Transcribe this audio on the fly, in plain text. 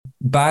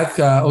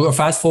or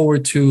fast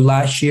forward to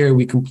last year,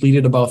 we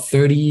completed about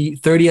 30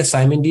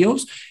 assignment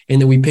deals.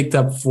 And then we picked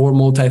up 4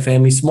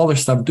 multifamily, smaller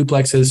stuff,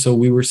 duplexes. So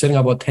we were sitting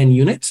about 10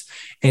 units,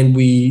 and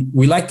we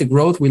liked the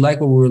growth. We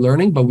liked what we were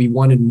learning, but we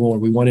wanted more.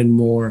 We wanted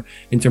more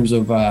in terms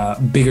of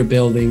bigger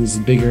buildings,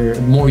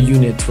 more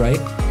units, right?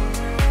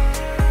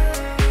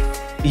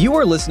 You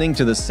are listening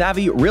to the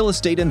Savvy Real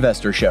Estate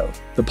Investor Show,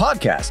 the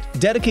podcast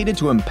dedicated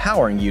to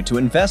empowering you to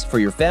invest for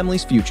your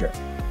family's future.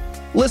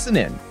 Listen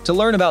in to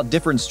learn about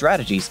different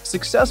strategies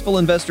successful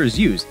investors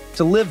use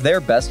to live their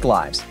best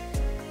lives.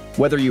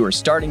 Whether you are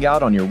starting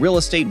out on your real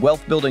estate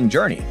wealth building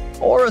journey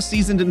or a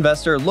seasoned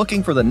investor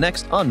looking for the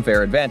next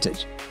unfair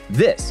advantage,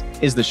 this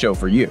is the show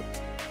for you.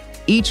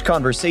 Each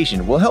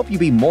conversation will help you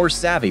be more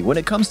savvy when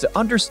it comes to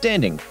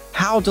understanding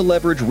how to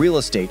leverage real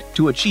estate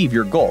to achieve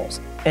your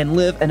goals and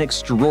live an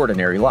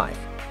extraordinary life.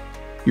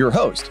 Your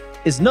host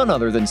is none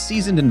other than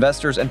seasoned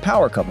investors and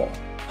power couple,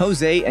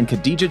 Jose and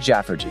Khadija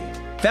Jafferson,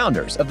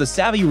 founders of the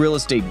Savvy Real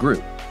Estate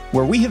Group,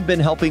 where we have been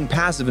helping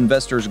passive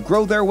investors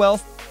grow their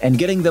wealth and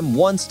getting them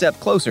one step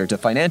closer to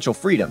financial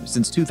freedom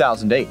since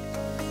 2008.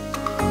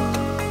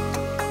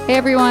 Hey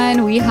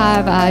everyone, we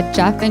have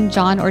Jeff and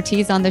John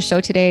Ortiz on the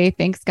show today.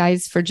 Thanks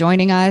guys for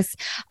joining us.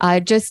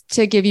 Just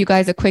to give you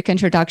guys a quick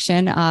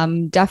introduction,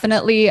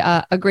 definitely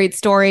a great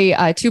story.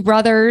 2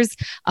 brothers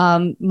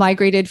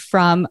migrated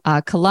from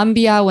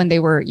Colombia when they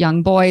were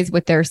young boys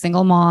with their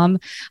single mom.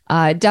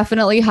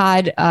 Definitely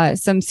had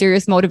some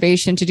serious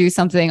motivation to do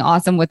something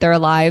awesome with their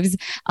lives.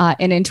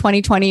 And in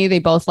 2020, they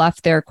both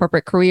left their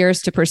corporate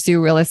careers to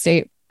pursue real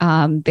estate.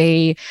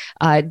 They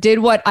did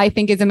what I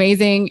think is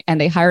amazing,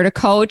 and they hired a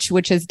coach,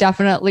 which is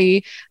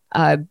definitely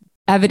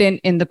evident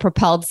in the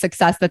propelled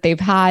success that they've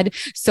had.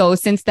 So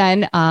since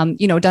then,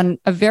 done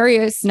a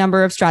various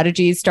number of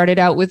strategies, started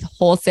out with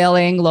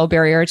wholesaling, low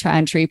barrier to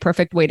entry,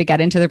 perfect way to get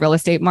into the real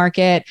estate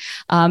market,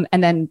 and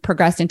then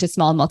progressed into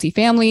small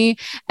multifamily.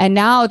 And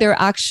now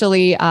they're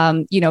actually,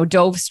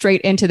 dove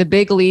straight into the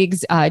big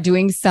leagues,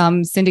 doing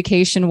some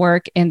syndication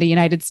work in the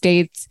United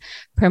States,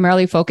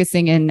 primarily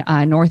focusing in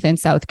North and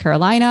South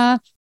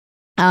Carolina.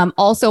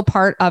 Also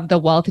part of the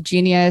Wealth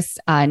Genius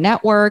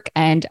network.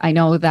 And I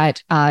know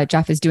that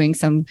Jeff is doing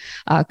some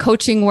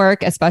coaching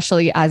work,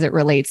 especially as it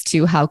relates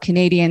to how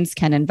Canadians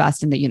can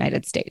invest in the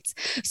United States.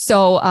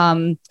 So,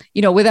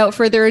 without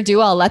further ado,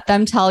 I'll let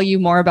them tell you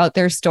more about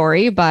their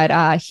story.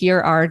 But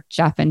here are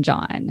Jeff and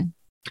John.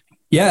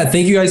 Yeah,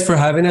 thank you guys for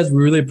having us.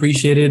 We really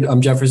appreciate it.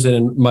 I'm Jefferson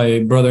and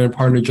my brother and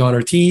partner, John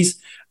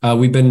Ortiz.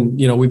 We've been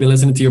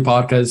listening to your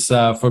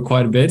podcast for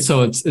quite a bit.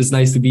 So it's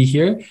nice to be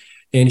here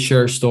and share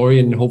our story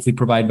and hopefully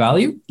provide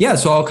value. Yeah,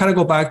 so I'll kind of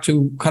go back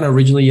to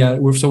originally,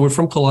 we're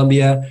from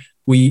Colombia.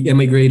 We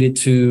immigrated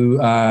to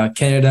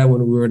Canada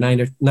when we were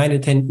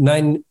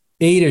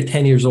 8 or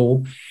 10 years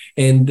old.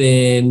 And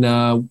then,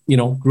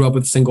 grew up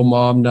with a single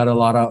mom, not a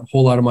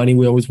whole lot of money.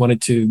 We always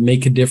wanted to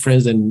make a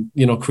difference and,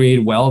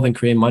 create wealth and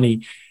create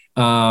money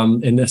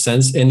in a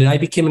sense. And then I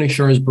became an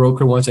insurance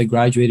broker once I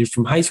graduated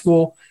from high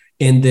school.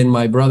 And then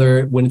my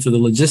brother went into the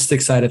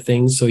logistics side of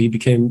things. So he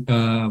became,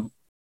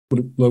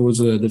 what was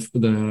the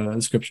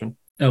description?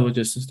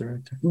 Logistics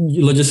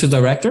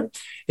director.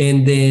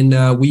 And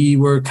then we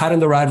were caught in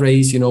the rat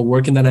race,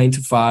 working the 9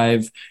 to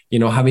 5,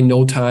 having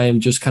no time,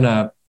 just kind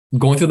of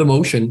going through the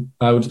motion,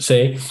 I would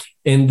say.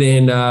 And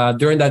then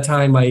during that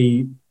time,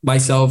 I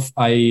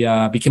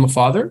became a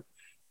father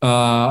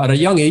at a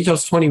young age. I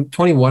was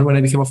 21 when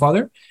I became a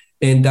father.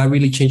 And that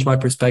really changed my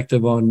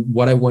perspective on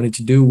what I wanted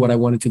to do, what I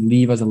wanted to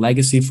leave as a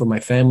legacy for my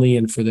family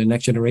and for the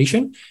next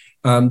generation.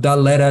 That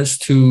led us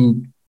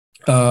to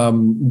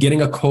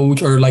getting a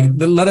coach, or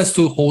led us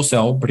to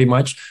wholesale, pretty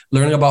much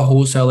learning about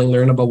wholesaling,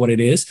 learning about what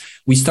it is.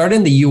 We started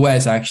in the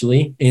US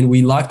actually, and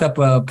we locked up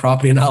a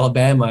property in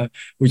Alabama,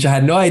 which I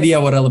had no idea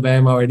what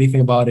Alabama or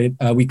anything about it.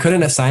 We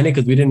couldn't assign it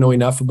because we didn't know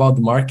enough about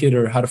the market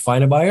or how to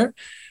find a buyer.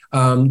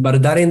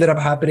 But that ended up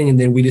happening. And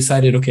then we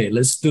decided, okay,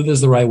 let's do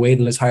this the right way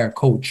and let's hire a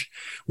coach.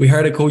 We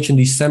hired a coach in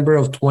December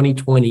of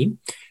 2020.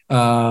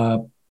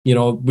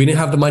 We didn't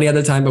have the money at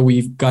the time, but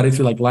we got it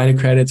through line of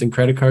credits and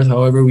credit cards,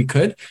 however we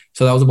could.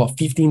 So that was about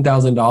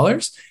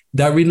 $15,000.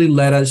 That really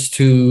led us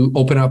to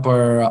open up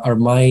our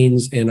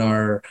minds and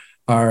our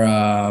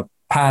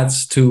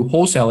paths to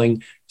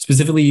wholesaling,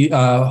 specifically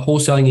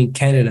wholesaling in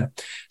Canada.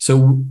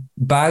 So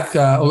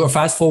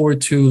fast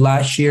forward to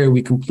last year,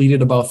 we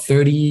completed about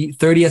 30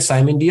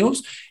 assignment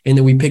deals. And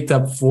then we picked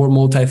up 4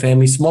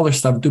 multifamily, smaller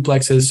stuff,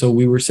 duplexes. So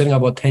we were sitting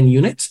about 10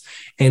 units.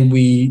 And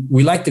we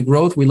liked the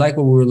growth. We liked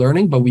what we were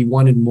learning, but we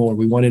wanted more.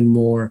 We wanted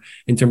more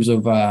in terms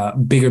of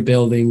bigger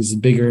buildings,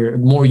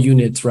 more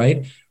units,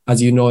 right?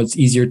 As you know, it's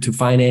easier to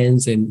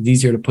finance and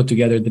easier to put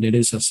together than it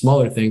is a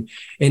smaller thing.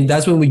 And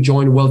that's when we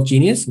joined Wealth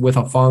Genius with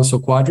Alfonso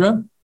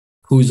Quadra,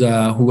 who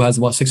has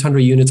about 600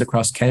 units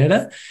across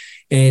Canada,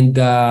 and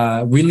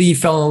really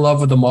fell in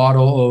love with the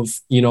model of,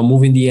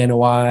 moving the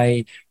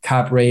NOI,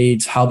 cap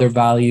rates, how they're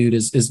valued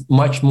is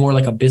much more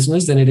like a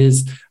business than it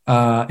is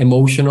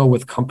emotional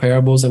with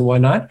comparables and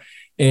whatnot.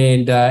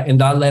 And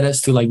that led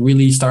us to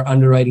really start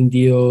underwriting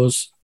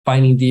deals,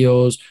 finding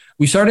deals.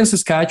 We started in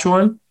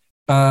Saskatchewan.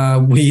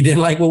 We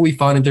didn't like what we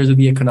found in terms of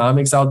the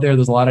economics out there.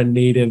 There's a lot of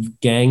native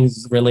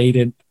gangs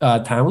related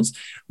towns.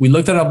 We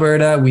looked at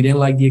Alberta. We didn't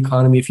like the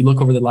economy. If you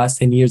look over the last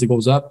 10 years, it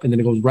goes up and then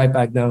it goes right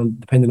back down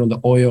depending on the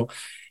oil.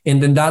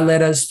 And then that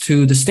led us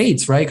to the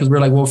States, right? Because we're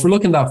like, well, if we're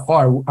looking that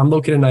far, I'm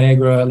located in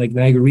Niagara, like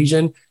Niagara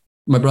region.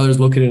 My brother's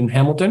located in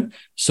Hamilton.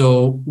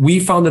 So we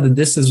found that the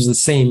distance was the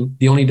same.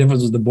 The only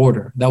difference was the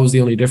border. That was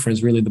the only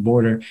difference, really, the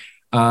border.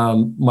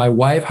 My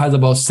wife has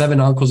about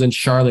 7 uncles in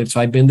Charlotte. So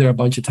I've been there a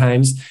bunch of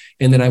times.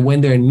 And then I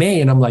went there in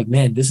May and I'm like,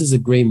 man, this is a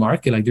great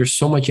market. Like there's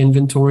so much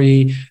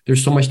inventory.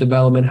 There's so much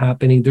development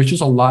happening. There's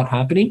just a lot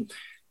happening.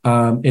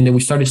 And then we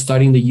started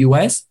studying the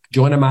US,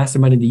 joined a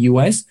mastermind in the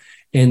US.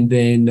 And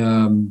then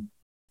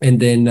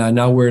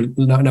now we're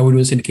doing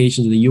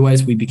syndications in the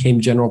US. We became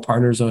general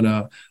partners on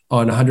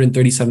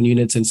 137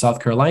 units in South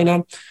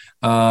Carolina.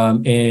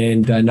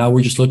 And now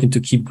we're just looking to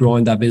keep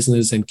growing that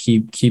business and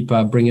keep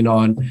bringing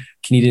on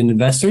Canadian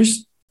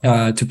investors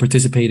to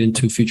participate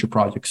into future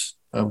projects.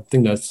 I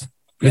think that's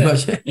pretty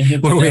much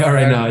where we are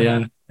right now.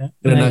 Yeah.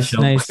 In a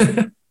nutshell. Nice.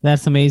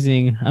 That's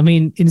amazing. I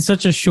mean, in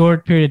such a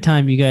short period of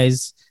time, you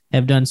guys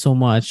have done so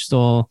much.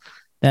 So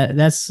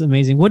that's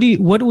amazing.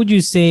 What would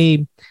you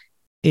say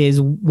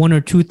is one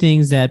or two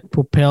things that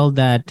propelled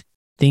that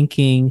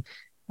thinking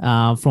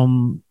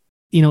from,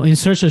 in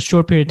such a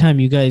short period of time,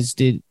 you guys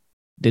did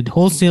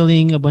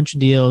wholesaling, a bunch of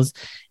deals,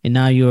 and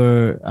now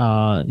you're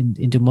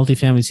into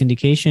multifamily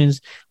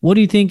syndications. What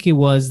do you think it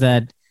was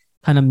that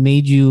kind of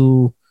made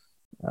you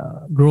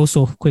grow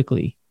so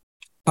quickly?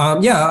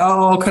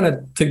 I'll kind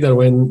of take that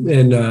away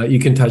and you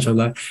can touch on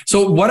that.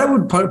 So what I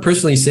would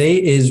personally say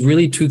is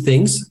really two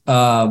things.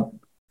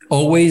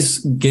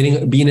 Always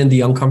being in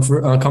the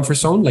comfort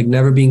zone, like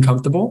never being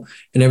comfortable.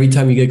 And every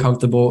time you get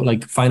comfortable,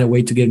 like find a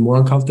way to get more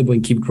uncomfortable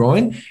and keep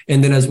growing.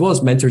 And then as well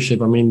as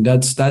mentorship. I mean,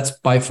 that's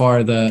by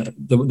far the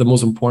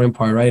most important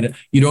part, right?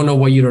 You don't know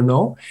what you don't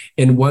know.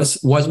 And what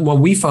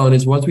we found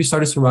is once we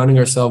started surrounding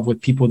ourselves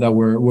with people that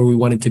were where we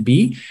wanted to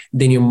be,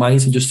 then your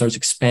mindset just starts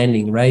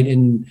expanding, right?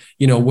 And,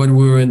 when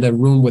we were in the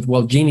room with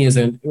Wealth Genius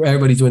and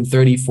everybody's doing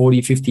 30,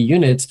 40, 50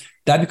 units,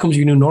 that becomes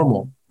your new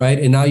normal. Right.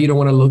 And now you don't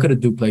want to look at a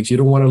duplex. You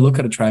don't want to look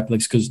at a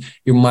triplex because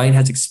your mind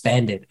has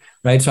expanded.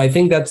 Right. So I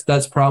think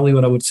that's probably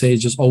what I would say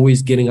is just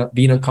always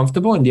being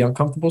uncomfortable in the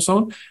uncomfortable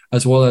zone,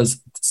 as well as,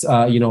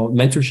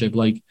 mentorship.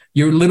 Like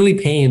you're literally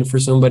paying for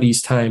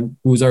somebody's time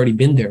who's already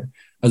been there,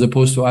 as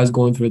opposed to us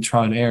going through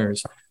trial and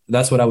errors.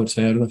 That's what I would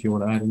say. I don't know if you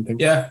want to add anything.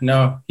 Yeah,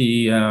 no,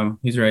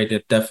 he's right.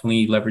 It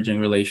definitely leveraging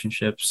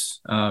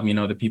relationships.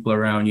 The people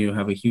around you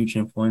have a huge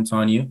influence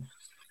on you.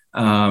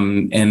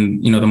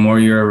 The more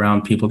you're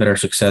around people that are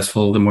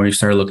successful, the more you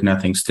start looking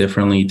at things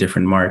differently,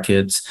 different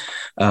markets,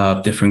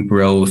 different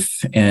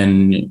growth.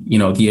 And,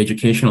 the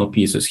educational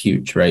piece is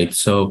huge, right?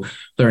 So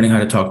learning how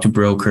to talk to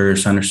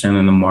brokers,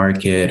 understanding the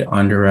market,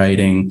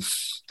 underwriting,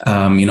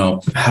 how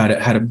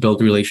to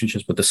build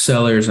relationships with the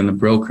sellers and the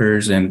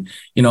brokers and,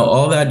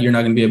 all that you're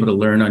not going to be able to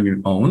learn on your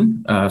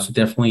own. So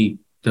definitely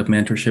the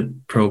mentorship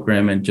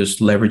program and just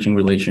leveraging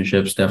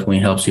relationships definitely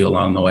helps you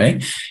along the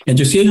way, and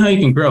just seeing how you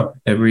can grow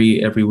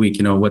every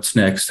week. What's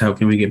next? How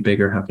can we get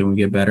bigger? How can we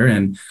get better?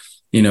 And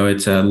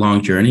it's a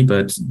long journey,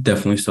 but it's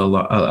definitely still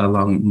a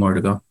long more to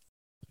go.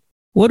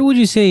 What would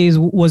you say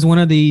was one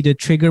of the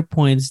trigger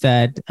points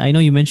that I know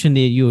you mentioned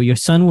that your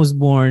son was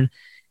born,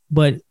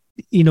 but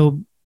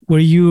were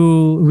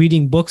you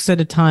reading books at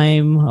a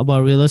time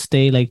about real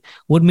estate? Like,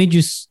 what made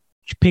you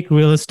pick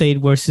real estate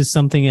versus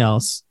something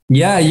else?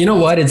 Yeah, you know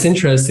what? It's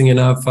interesting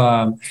enough.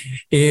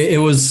 It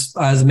was,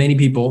 as many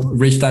people,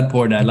 rich dad,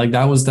 poor dad. Like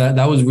that was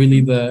really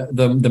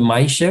the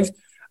mind shift.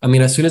 I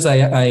mean, as soon as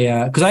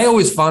because I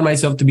always found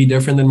myself to be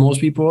different than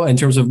most people in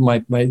terms of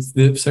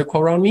the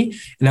circle around me,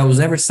 and I was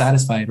never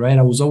satisfied, right?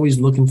 I was always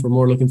looking for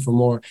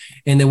more.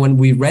 And then when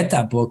we read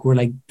that book, we're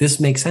like, this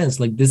makes sense.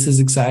 Like this is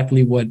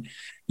exactly what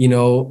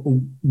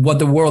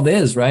the world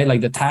is, right? Like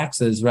the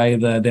taxes, right?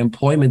 The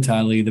employment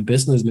mentality, the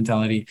business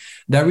mentality,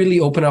 that really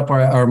opened up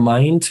our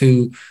mind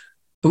to.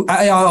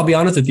 I'll be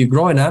honest with you.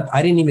 Growing up,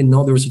 I didn't even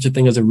know there was such a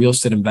thing as a real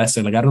estate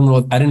investor. Like I didn't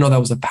know that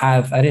was a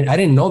path. I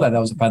didn't know that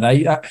was a path.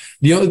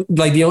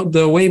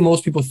 The way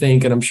most people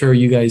think, and I'm sure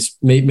you guys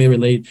may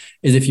relate,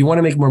 is if you want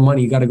to make more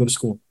money, you got to go to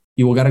school.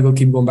 You got to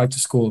keep going back to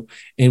school.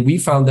 And we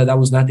found that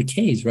was not the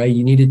case, right?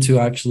 You needed to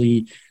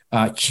actually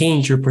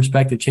change your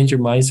perspective, change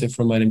your mindset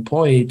from an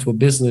employee to a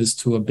business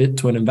to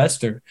an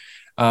investor.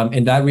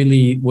 And that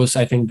really was,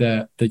 I think,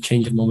 the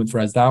changing moment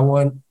for us. That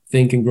one,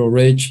 Think and Grow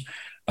Rich.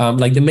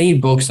 Like the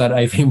main books that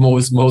I think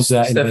most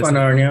Stefan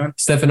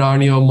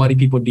Arnio, Money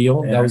People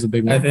Deal. Yeah. That was a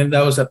big one. I think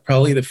that was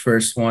probably the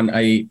first one.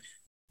 I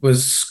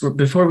was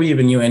before we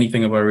even knew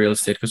anything about real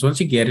estate, because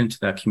once you get into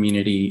that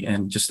community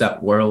and just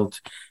that world,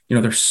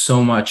 there's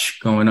so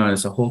much going on.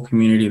 It's a whole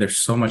community. There's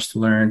so much to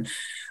learn.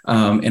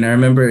 And I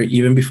remember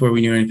even before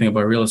we knew anything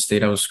about real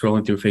estate, I was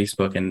scrolling through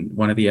Facebook and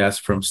one of the ads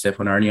from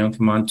Stefan Arnio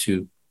came on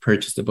to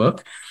purchase the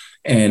book.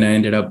 And I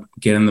ended up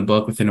getting the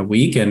book within a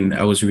week, and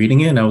I was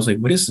reading it and I was like,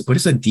 what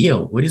is a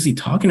deal? What is he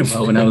talking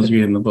about when I was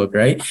reading the book,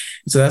 right?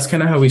 So that's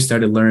kind of how we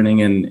started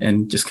learning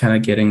and just kind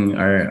of getting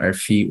our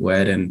feet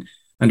wet and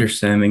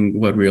understanding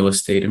what real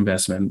estate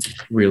investment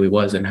really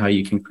was and how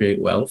you can create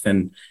wealth.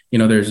 And,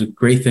 there's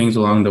great things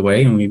along the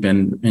way, and we've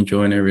been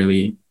enjoying it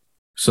really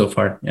so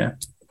far. Yeah.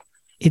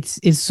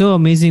 It's so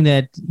amazing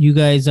that you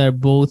guys are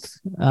both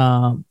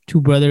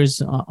two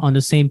brothers on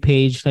the same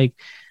page. Like,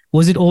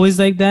 was it always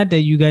like that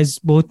you guys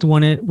both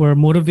were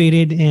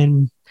motivated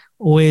and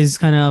always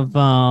kind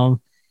of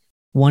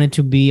wanted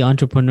to be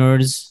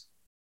entrepreneurs?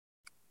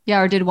 Yeah,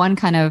 or did one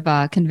kind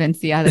of convince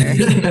the other?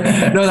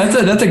 No,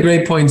 that's a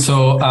great point.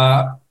 So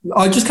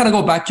I'll just kind of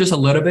go back just a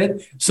little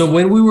bit. So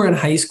when we were in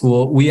high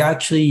school, we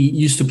actually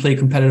used to play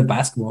competitive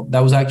basketball. That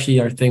was actually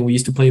our thing. We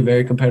used to play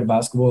very competitive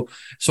basketball.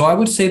 So I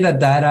would say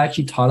that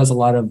actually taught us a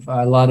lot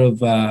of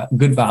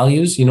good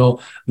values.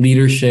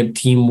 Leadership,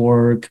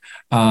 teamwork,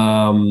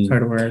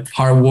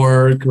 hard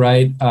work,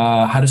 right?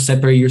 How to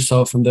separate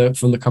yourself from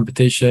the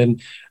competition.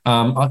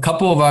 A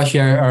couple of us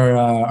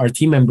our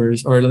team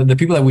members, or the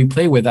people that we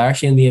play with, are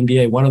actually in the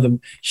NBA. One of them,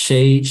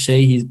 Shea,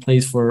 he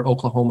plays for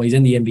Oklahoma. He's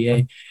in the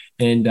NBA.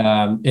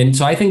 And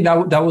so I think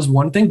that was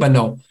one thing, but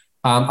no,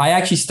 I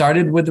actually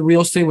started with the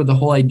real estate, with the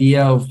whole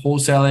idea of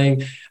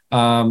wholesaling.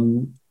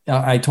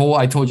 I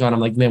told John, I'm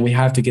like, man, we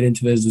have to get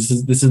into this.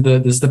 This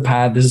is the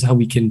path. This is how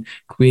we can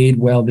create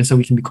wealth. This is how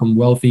we can become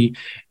wealthy.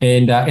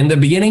 And in the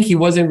beginning, he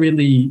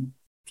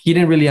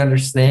didn't really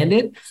understand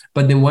it.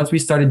 But then once we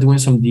started doing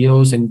some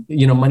deals and,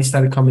 money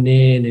started coming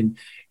in and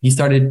he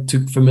started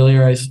to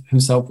familiarize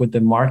himself with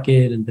the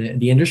market and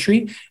the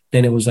industry,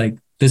 then it was like,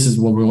 this is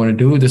what we want to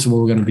do. This is what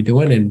we're going to be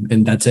doing.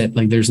 And that's it.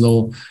 Like, there's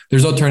no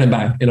turning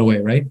back in a way.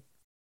 Right.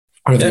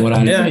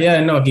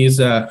 No, he's,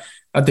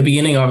 at the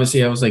beginning,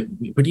 obviously, I was like,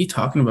 what are you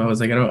talking about? I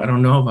was like, I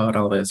don't know about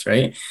all this,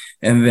 right?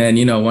 And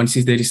then, once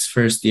he did his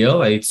first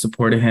deal, I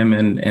supported him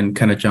and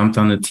kind of jumped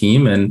on the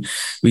team. And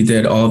we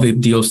did all the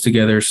deals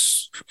together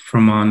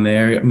from on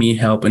there, me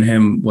helping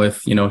him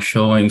with,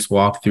 showings,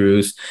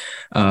 walkthroughs,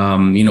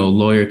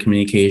 lawyer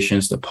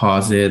communications,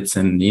 deposits,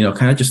 and,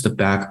 kind of just the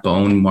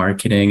backbone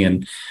marketing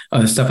and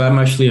other stuff. I'm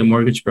actually a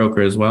mortgage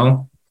broker as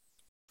well.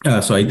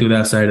 So I do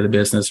that side of the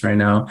business right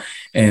now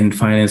and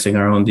financing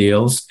our own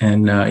deals.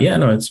 And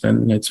it's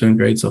been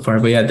great so far.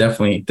 But yeah,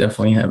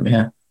 definitely him.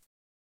 Yeah.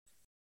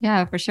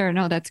 Yeah, for sure.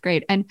 No, that's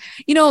great. And,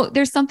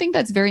 there's something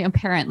that's very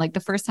apparent. Like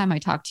the first time I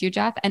talked to you,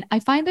 Jeff, and I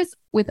find this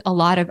with a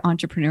lot of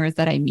entrepreneurs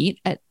that I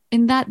meet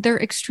in that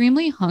they're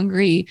extremely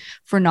hungry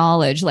for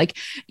knowledge. Like,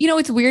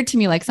 it's weird to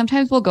me. Like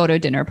sometimes we'll go to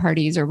dinner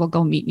parties or we'll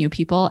go meet new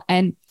people.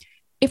 And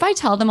if I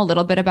tell them a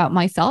little bit about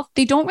myself,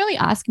 they don't really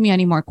ask me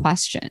any more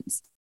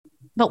questions.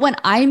 But when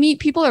I meet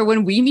people or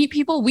when we meet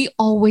people, we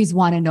always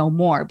want to know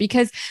more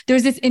because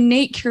there's this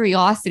innate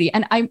curiosity.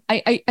 And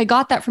I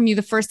got that from you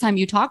the first time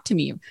you talked to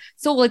me.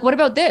 So like, what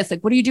about this?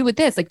 Like, what do you do with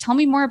this? Like, tell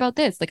me more about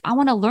this. Like, I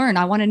want to learn.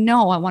 I want to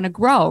know. I want to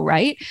grow.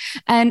 Right.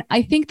 And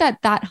I think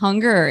that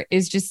hunger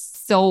is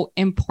just so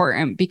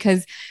important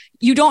because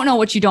you don't know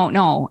what you don't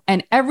know.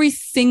 And every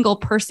single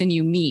person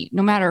you meet,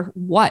 no matter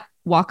what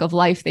walk of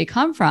life they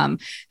come from,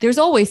 there's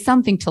always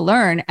something to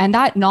learn. And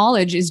that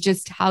knowledge is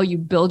just how you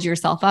build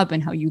yourself up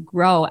and how you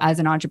grow as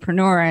an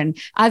entrepreneur and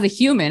as a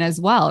human as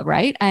well.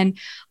 Right. And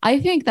I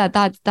think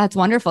that's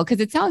wonderful because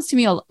it sounds to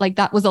me like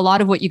that was a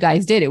lot of what you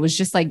guys did. It was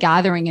just like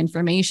gathering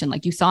information.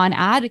 Like you saw an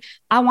ad,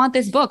 I want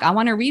this book. I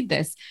want to read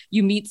this.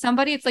 You meet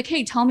somebody. It's like,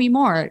 hey, tell me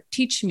more,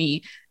 teach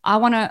me. I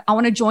want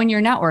to join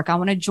your network. I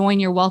want to join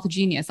your Wealth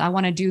Genius. I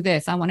want to do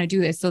this. I want to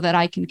do this so that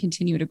I can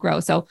continue to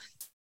grow. So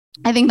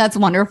I think that's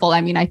wonderful.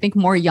 I mean, I think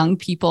more young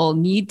people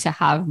need to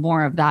have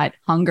more of that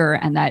hunger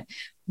and that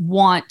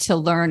want to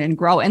learn and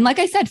grow. And like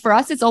I said, for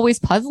us, it's always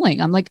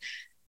puzzling. I'm like,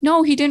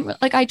 no, he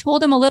didn't. Like I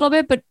told him a little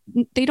bit, but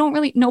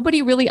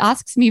nobody really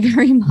asks me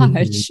very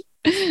much.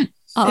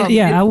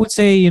 I would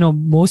say,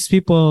 most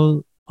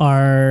people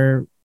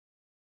are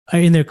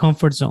in their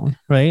comfort zone,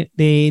 right?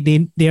 They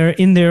are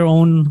in their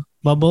own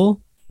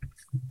bubble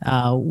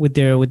with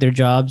their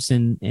jobs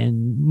and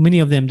many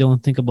of them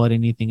don't think about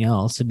anything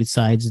else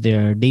besides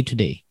their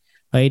day-to-day,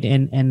 right?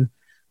 And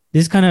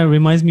this kind of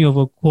reminds me of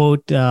a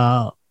quote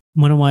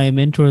one of my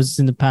mentors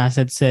in the past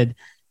had said,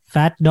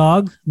 "Fat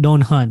dog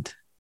don't hunt."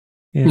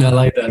 I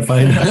like that.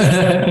 Fine.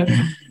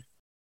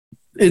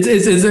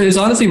 It's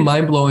honestly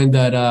mind-blowing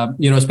that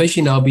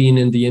especially now being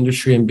in the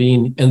industry and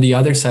being on the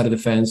other side of the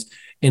fence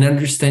and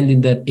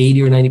understanding that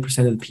 80 or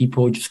 90% of the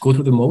people just go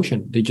through the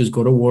motion. They just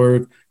go to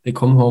work, they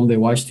come home, they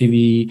watch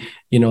TV,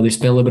 they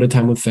spend a little bit of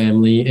time with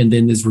family, and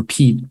then this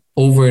repeat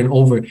over and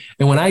over.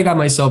 And when I got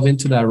myself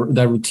into that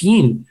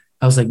routine,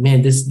 I was like,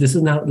 man, this is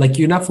not like,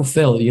 you're not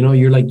fulfilled.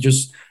 You're like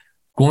just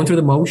going through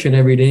the motion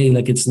every day.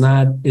 Like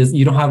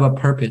you don't have a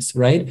purpose,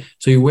 right?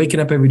 So you're waking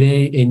up every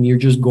day and you're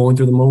just going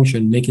through the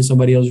motion, making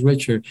somebody else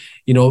richer,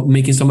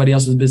 making somebody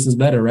else's business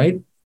better,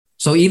 right?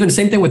 So even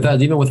same thing with us,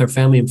 even with our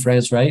family and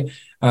friends, right?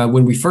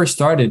 When we first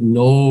started,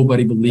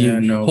 nobody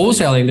believed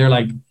wholesaling. They're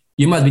like,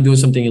 you must be doing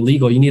something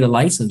illegal. You need a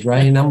license,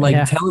 right? And I'm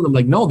like telling them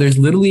like, no, there's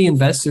literally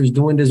investors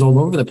doing this all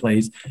over the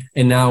place.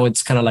 And now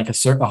it's kind of like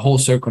a whole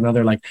circle. Now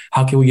they're like,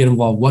 how can we get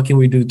involved? What can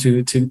we do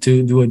to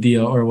do a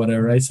deal or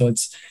whatever, right? So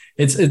it's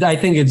I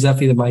think it's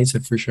definitely the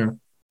mindset for sure.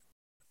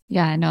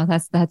 Yeah, no,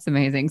 that's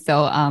amazing.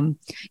 So,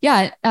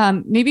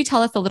 maybe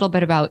tell us a little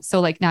bit about, so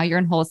like now you're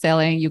in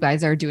wholesaling, you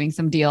guys are doing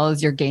some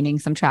deals, you're gaining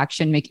some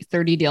traction, making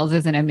 30 deals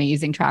is an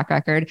amazing track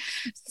record.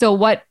 So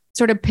what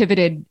sort of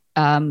pivoted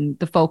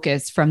the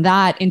focus from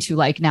that into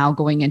like now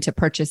going into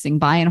purchasing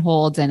buy and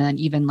holds, and then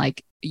even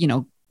like,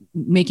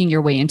 making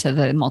your way into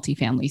the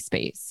multifamily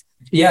space?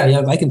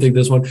 Yeah, I can take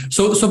this one.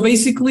 So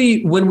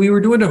basically, when we were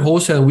doing the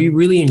wholesale, we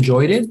really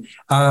enjoyed it,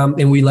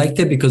 and we liked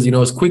it because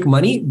it's quick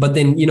money. But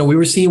then we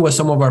were seeing what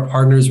some of our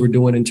partners were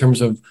doing in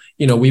terms of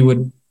we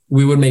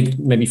would make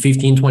maybe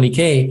 15,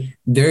 20K.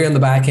 They're on the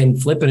back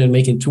end flipping and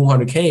making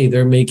 200K.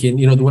 They're making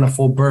doing a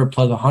full burp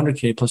plus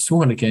 100K plus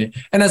 200K.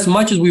 And as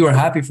much as we were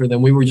happy for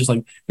them, we were just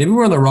like, maybe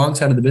we're on the wrong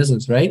side of the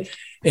business, right?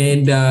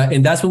 And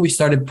that's when we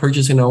started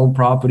purchasing our own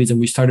properties, and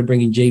we started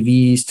bringing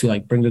JVs to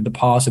like bring the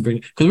deposit,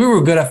 because we were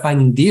good at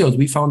finding deals.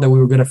 We found that we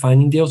were good at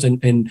finding deals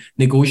and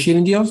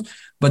negotiating deals.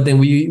 But then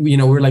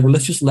we're like, well,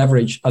 let's just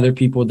leverage other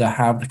people that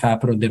have the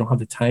capital. They don't have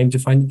the time to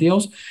find the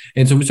deals.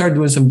 And so we started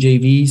doing some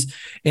JVs.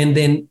 And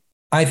then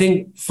I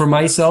think for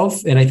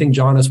myself, and I think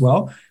John as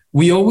well,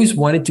 we always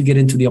wanted to get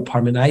into the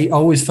apartment. I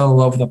always fell in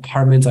love with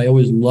apartments. I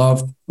always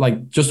loved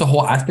like just the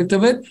whole aspect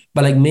of it.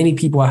 But like many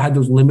people, I had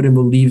those limited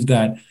beliefs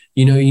that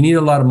you need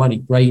a lot of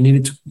money, right? You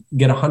needed to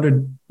get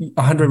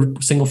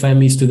 100 single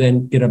families to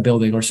then get a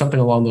building or something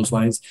along those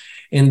lines.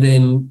 And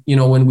then,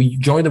 when we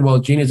joined the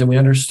Wealth Genius and we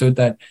understood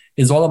that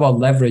it's all about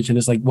leverage, and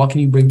it's like, what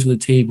can you bring to the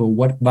table?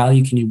 What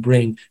value can you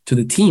bring to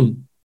the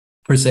team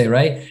per se,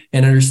 right?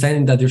 And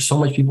understanding that there's so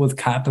much people with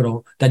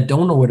capital that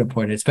don't know where to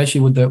put it,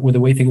 especially with the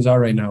way things are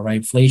right now, right?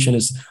 Inflation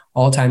is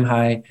all-time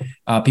high.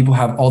 People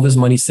have all this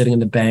money sitting in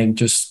the bank,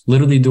 just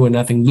literally doing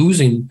nothing,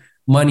 losing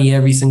money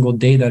every single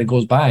day that it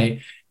goes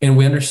by. And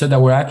we understood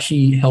that we're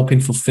actually helping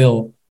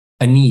fulfill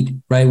a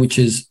need, right? Which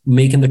is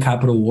making the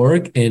capital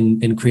work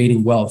and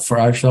creating wealth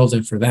for ourselves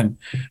and for them,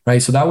 right?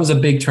 So that was a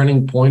big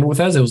turning point with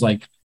us. It was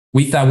like,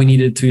 we thought we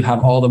needed to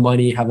have all the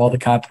money, have all the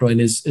capital,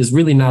 and is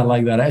really not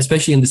like that,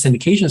 especially in the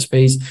syndication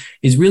space.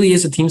 It really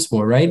is a team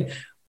sport, right?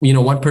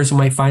 One person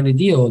might find a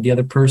deal, the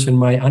other person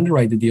might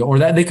underwrite the deal, or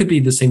that they could be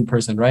the same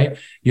person, right?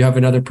 You have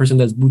another person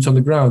that's boots on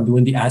the ground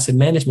doing the asset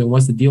management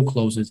once the deal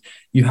closes.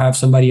 You have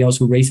somebody else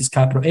who raises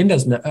capital and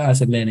does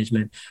asset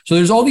management. So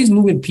there's all these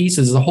moving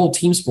pieces. It's a whole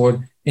team sport,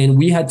 and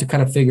we had to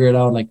kind of figure it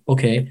out. Like,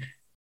 okay,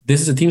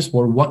 this is a team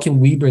sport. What can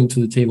we bring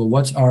to the table?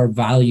 What's our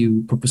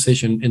value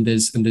proposition in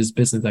this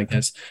business, I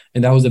guess?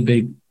 And that was a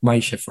big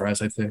mind shift for us,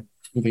 I think.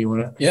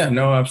 Yeah,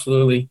 no,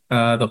 absolutely.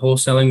 The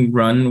wholesaling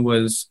run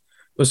was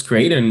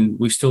great, and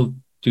we still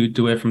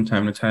do it from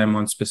time to time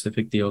on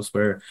specific deals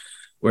where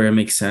it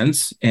makes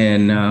sense.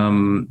 And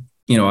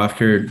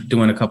after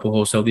doing a couple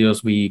wholesale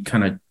deals, we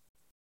kind of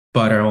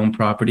bought our own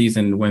properties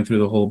and went through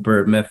the whole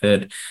BERT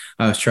method,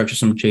 structured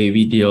some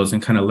JV deals,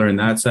 and kind of learned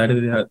that side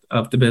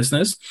of the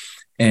business.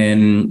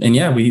 And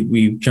yeah,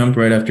 we jumped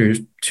right after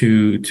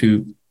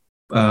to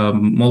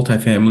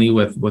multifamily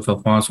with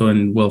Alfonso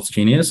and Wealth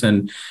Genius,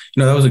 and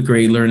that was a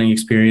great learning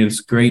experience,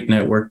 great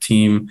network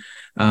team,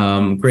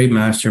 great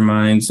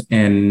masterminds.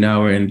 And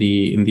now we're in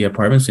the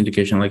apartment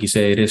syndication. Like you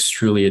say, it is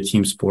truly a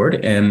team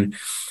sport, and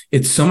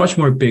it's so much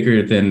more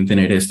bigger than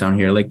it is down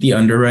here. Like the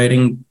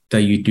underwriting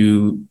that you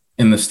do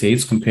in the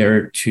States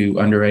compared to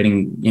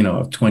underwriting,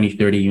 a 20,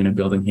 30 unit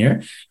building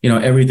here,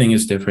 everything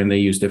is different. They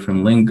use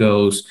different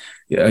lingos.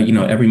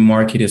 Every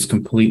market is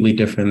completely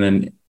different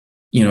than,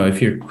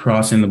 if you're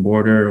crossing the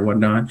border or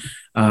whatnot.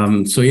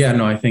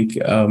 I think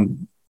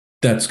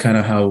that's kind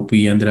of how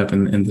we ended up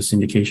in the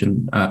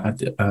syndication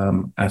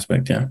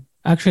aspect. Yeah.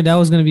 Actually, that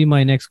was going to be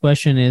my next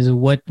question, is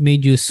what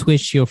made you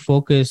switch your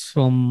focus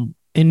from,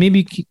 and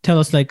maybe tell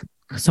us like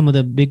some of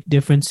the big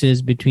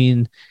differences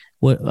between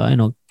what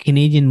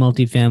Canadian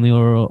multifamily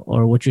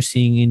or what you're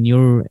seeing in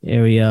your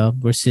area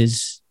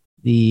versus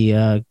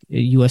the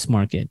U.S.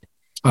 market.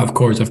 Of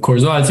course.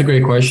 No, that's a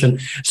great question.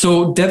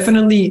 So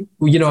definitely,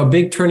 a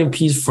big turning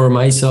piece for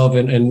myself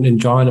and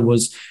John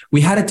was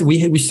we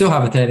still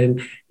have a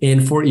tenant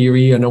in Fort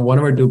Erie and one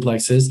of our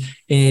duplexes,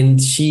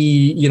 and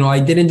she,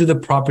 I didn't do the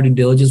property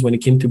diligence when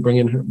it came to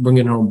bringing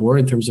her on board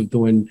in terms of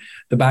doing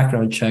the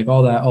background check,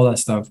 all that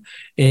stuff,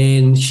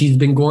 and she's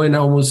been going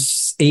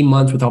almost 8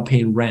 months without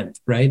paying rent,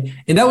 right?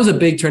 And that was a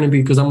big turning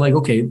because I'm like,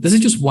 okay, this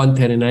is just one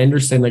tenant. I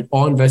understand like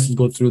all investors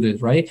go through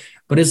this, right?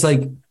 But it's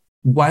like,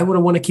 why would I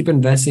want to keep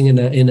investing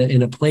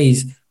in a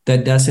place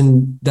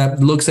that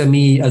looks at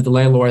me as the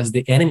landlord as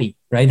the enemy,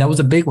 right? That was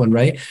a big one,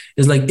 right?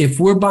 It's like, if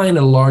we're buying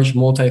a large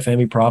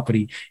multifamily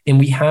property and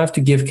we have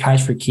to give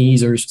cash for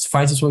keys or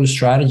find some sort of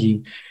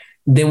strategy,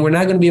 then we're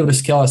not going to be able to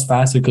scale as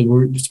fast because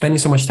we're spending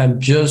so much time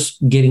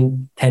just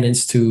getting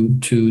tenants to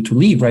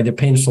leave, right? They're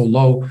paying so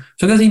low.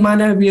 So that you might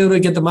not be able to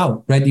get them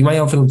out, right? You might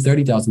offer them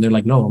 $30,000. They're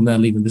like, no, I'm not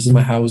leaving. This is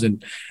my house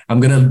and I'm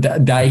going to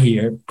die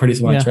here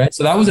pretty much, right?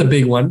 So that was a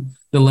big one.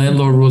 The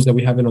landlord rules that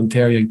we have in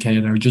Ontario and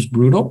Canada are just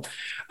brutal.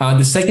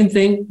 The second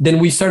thing, then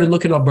we started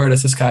looking at Alberta,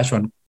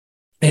 Saskatchewan,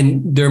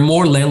 and they're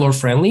more landlord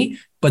friendly.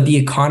 but the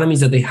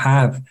economies that they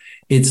have,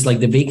 it's like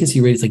the vacancy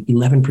rate is like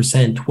 11%,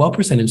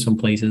 12% in some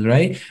places,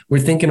 right? We're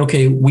thinking,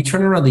 okay, we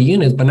turn around the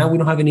units, but now we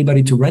don't have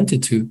anybody to rent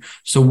it to.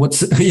 So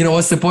what's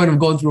the point of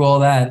going through all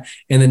that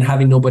and then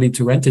having nobody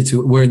to rent it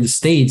to? We're in the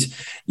States,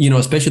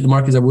 especially the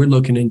markets that we're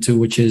looking into,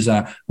 which is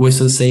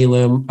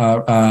Winston-Salem,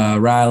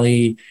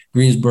 Raleigh,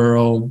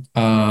 Greensboro,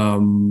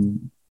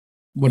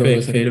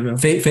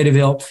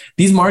 Fayetteville.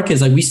 These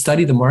markets, like we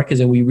study the markets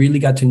and we really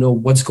got to know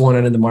what's going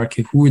on in the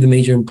market, who are the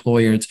major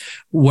employers,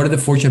 what are the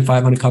Fortune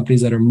 500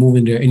 companies that are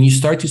moving there, and you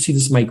start to see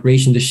this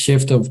migration, the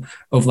shift of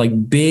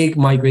like big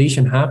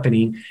migration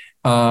happening.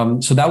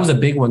 So that was a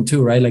big one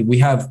too, right? Like we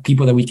have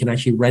people that we can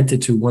actually rent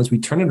it to once we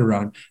turn it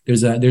around.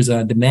 There's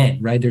a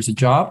demand, right? There's a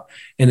job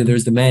and then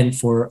there's demand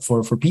for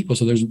people.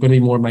 So there's going to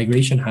be more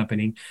migration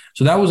happening.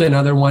 So that was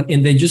another one.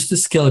 And then just the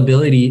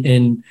scalability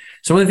and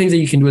some of the things that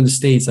you can do in the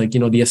States, like,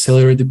 the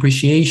accelerated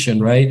depreciation,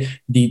 right?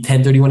 The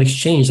 1031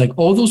 exchange, like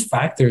all those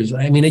factors.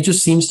 I mean, it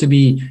just seems to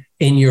be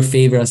in your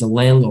favor as a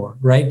landlord,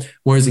 right?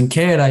 Whereas in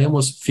Canada, I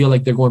almost feel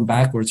like they're going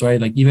backwards,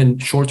 right? Like even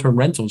short-term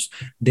rentals,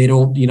 they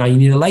don't, you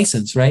need a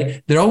license,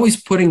 right? They're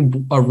always putting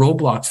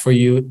roadblocks for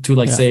you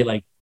to say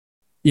like,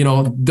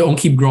 don't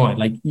keep growing.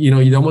 Like,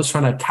 you're almost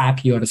trying to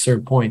cap you at a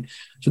certain point.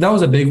 So that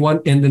was a big one.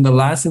 And then the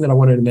last thing that I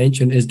wanted to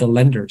mention is the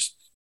lenders.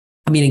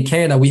 I mean, in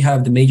Canada, we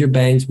have the major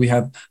banks, we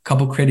have a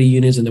couple credit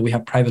unions, and then we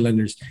have private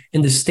lenders.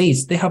 In the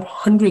States, they have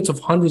hundreds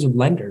of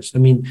lenders. I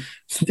mean,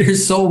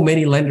 there's so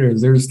many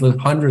lenders. There's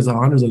hundreds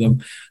of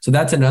them. So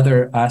that's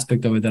another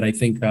aspect of it that I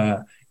think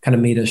kind of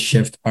made us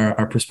shift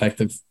our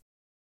perspective.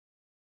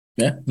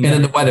 Yeah. And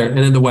then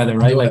the weather,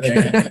 right? Like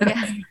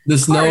the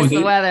snow,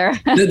 the weather.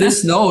 the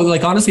snow,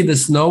 like honestly, the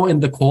snow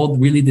and the cold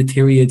really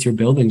deteriorates your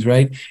buildings,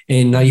 right?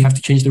 And now you have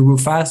to change the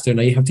roof faster.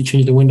 Now you have to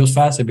change the windows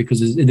faster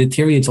because it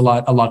deteriorates a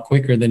lot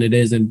quicker than it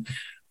is in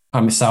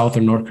South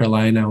or North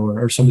Carolina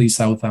or some of these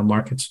South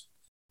markets.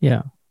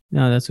 Yeah,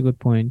 no, that's a good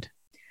point.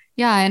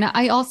 Yeah, and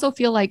I also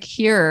feel like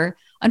here,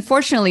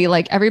 unfortunately,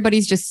 like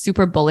everybody's just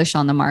super bullish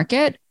on the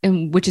market,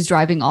 and which is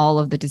driving all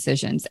of the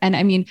decisions. And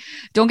I mean,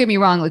 don't get me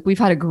wrong, like we've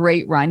had a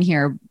great run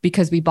here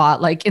because we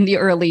bought like in the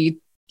early,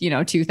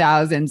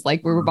 2000s,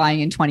 like we were buying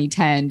in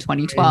 2010,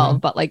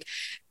 2012, but like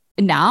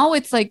now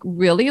it's like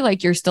really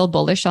like you're still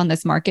bullish on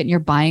this market and you're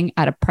buying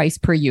at a price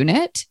per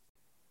unit.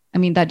 I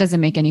mean, that doesn't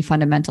make any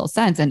fundamental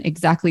sense. And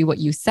exactly what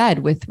you said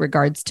with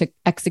regards to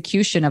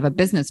execution of a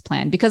business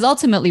plan, because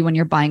ultimately when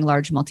you're buying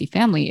large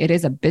multifamily, it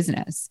is a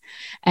business.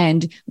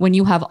 And when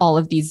you have all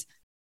of these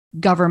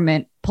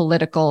government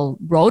political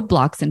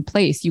roadblocks in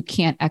place, you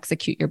can't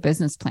execute your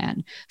business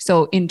plan.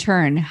 So in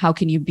turn, how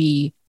can you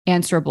be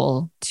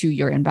answerable to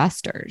your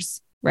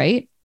investors,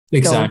 right?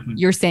 Exactly. So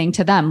you're saying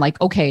to them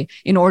like, okay,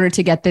 in order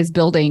to get this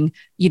building,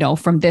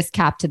 from this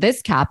cap to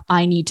this cap,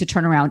 I need to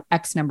turn around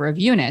X number of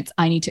units.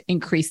 I need to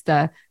increase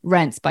the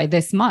rents by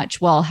this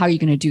much. Well, how are you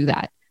going to do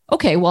that?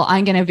 Okay, well,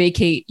 I'm going to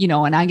vacate,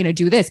 and I'm going to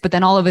do this. But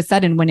then all of a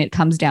sudden, when it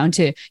comes down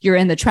to you're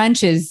in the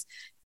trenches,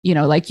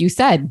 like you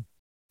said,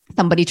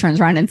 somebody turns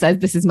around and says,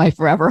 this is my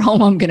forever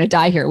home. I'm going to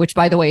die here, which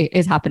by the way,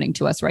 is happening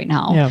to us right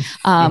now.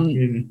 Yeah.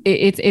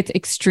 It's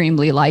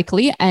extremely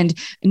likely. And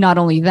not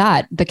only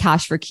that, the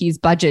cash for keys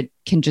budget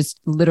can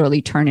just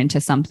literally turn into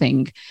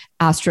something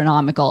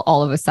astronomical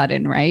all of a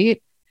sudden,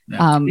 right?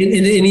 Yeah. And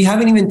you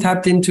haven't even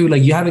tapped into,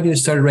 like, you haven't even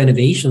started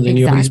renovations and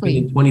you're already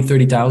spending 20,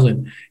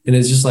 30,000. And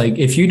it's just like,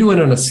 if you do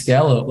it on a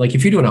scale of, like,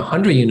 if you're doing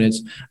 100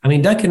 units, I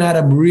mean, that can add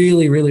up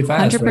really, really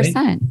fast, 100%.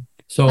 Right?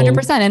 So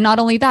 100%. And not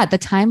only that, the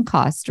time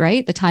cost,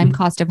 right? The time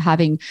cost of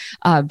having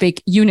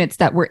units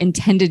that were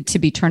intended to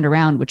be turned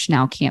around, which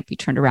now can't be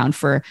turned around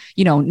for,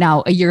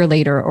 now a year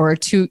later or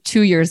two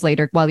years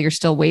later, while you're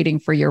still waiting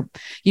for your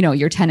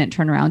tenant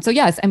turnaround. So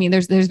yes, I mean,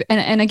 there's,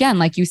 and again,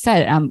 like you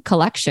said,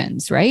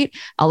 collections, right?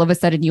 All of a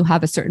sudden you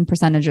have a certain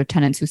percentage of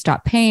tenants who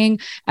stop paying.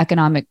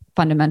 Economic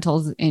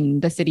fundamentals in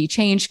the city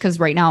change because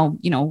right now,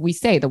 we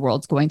say the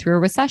world's going through a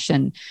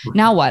recession. Right.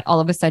 Now what? All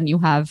of a sudden you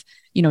have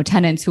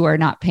tenants who are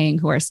not paying,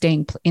 who are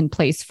staying in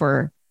place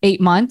for 8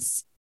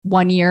 months,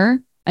 1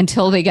 year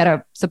until they get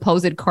a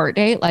supposed court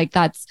date. Like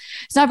it's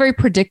not very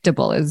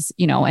predictable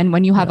and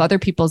when you have other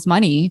people's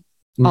money,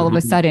 all of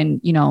a sudden,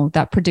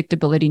 that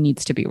predictability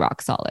needs to be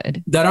rock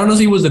solid. That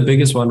honestly was the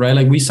biggest one, right?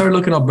 Like we started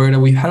looking at Alberta,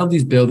 we had all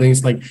these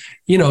buildings, like,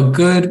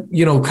 good,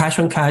 cash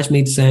on cash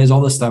made sense,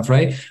 all this stuff,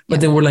 right?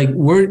 But then we're like,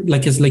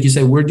 it's like you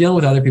said, we're dealing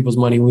with other people's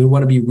money. We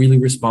want to be really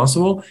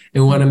responsible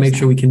and we want to make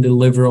sure we can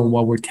deliver on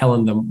what we're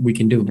telling them we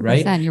can do,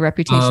 right? And your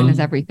reputation is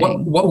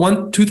everything.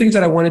 Two things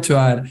that I wanted to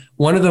add.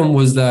 One of them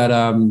was that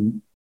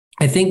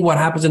I think what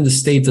happens in the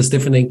States that's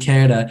different than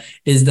Canada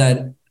is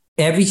that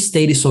every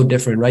state is so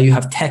different, right? You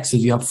have Texas,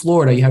 you have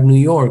Florida, you have New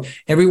York,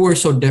 everywhere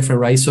is so different,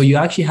 right? So you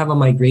actually have a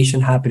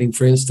migration happening.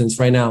 For instance,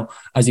 right now,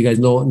 as you guys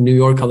know, New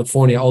York,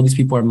 California, all these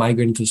people are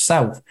migrating to the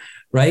South.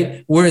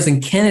 right? Whereas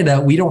in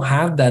Canada, we don't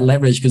have that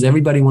leverage because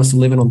everybody wants to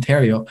live in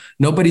Ontario.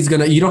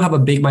 You don't have a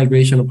big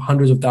migration of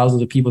hundreds of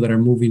thousands of people that are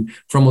moving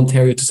from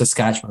Ontario to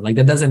Saskatchewan. Like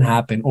that doesn't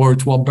happen, or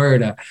to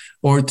Alberta,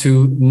 or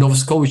to Nova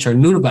Scotia, or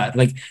Nunavut.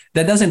 Like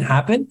that doesn't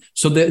happen.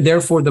 So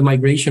therefore, the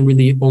migration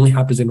really only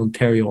happens in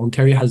Ontario.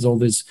 Ontario has all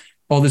this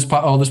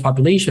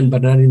population,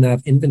 but not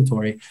enough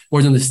inventory.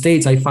 Whereas in the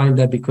States, I find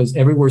that because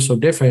everywhere's so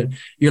different,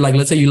 you're like,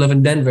 let's say you live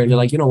in Denver and you're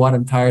like, you know what,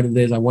 I'm tired of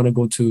this. I want to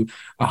go to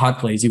a hot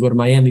place. You go to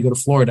Miami, you go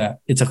to Florida.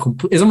 It's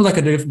almost like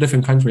a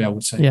different country, I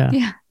would say.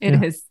 Yeah,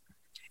 it is.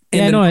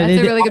 And that's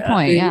a really good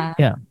point.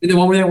 Yeah. The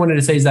one thing I wanted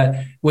to say is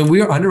that when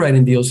we are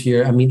underwriting deals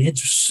here, I mean,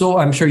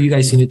 I'm sure you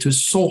guys seen it too. It's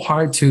so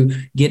hard to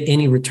get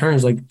any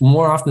returns. Like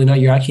more often than not,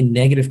 you're actually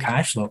negative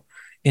cash flow.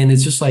 And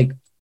it's just like,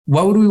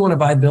 why would we want to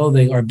buy a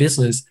building or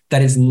business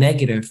that is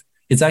negative?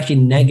 It's actually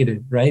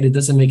negative, right? It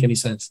doesn't make any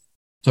sense.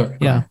 Sorry.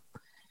 Yeah.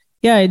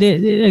 Yeah, it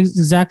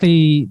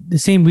exactly the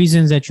same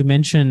reasons that you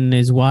mentioned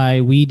is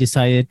why we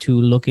decided to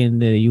look in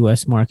the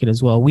U.S. market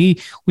as well. We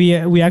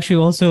actually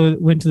also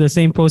went to the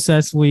same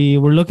process. We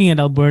were looking at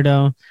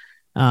Alberta.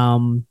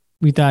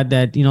 We thought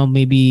that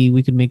maybe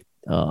we could make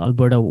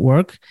Alberta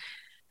work,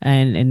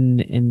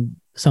 and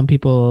some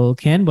people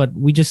can, but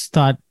we just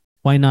thought,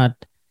 why not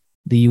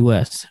the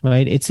U.S.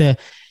 Right? I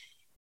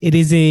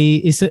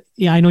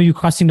know you're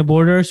crossing the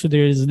border, so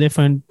there's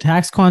different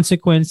tax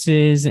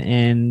consequences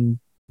and.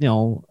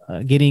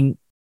 Getting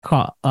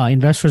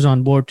investors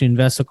on board to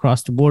invest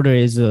across the border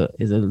is a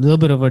little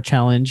bit of a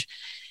challenge.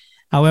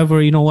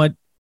 However, you know what?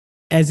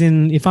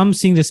 If I'm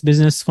seeing this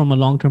business from a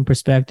long-term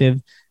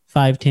perspective,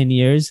 5-10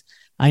 years,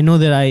 I know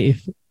that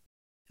if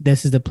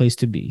this is the place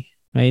to be,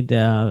 right?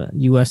 The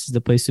U.S. is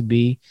the place to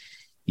be.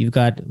 You've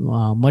got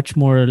much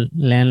more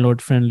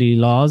landlord-friendly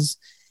laws,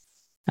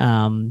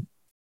 general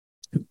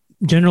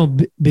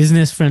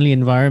business-friendly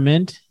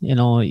environment.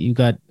 You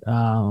got,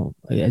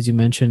 as you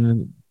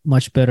mentioned,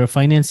 much better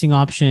financing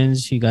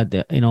options. You got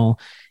the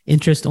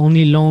interest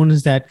only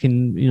loans that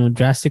can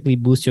drastically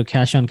boost your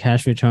cash on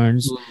cash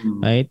returns,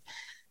 right?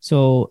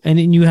 So, and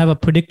then you have a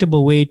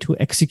predictable way to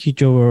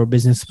execute your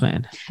business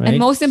plan, right? And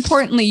most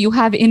importantly, you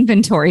have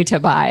inventory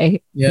to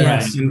buy.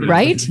 Yes.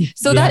 Right.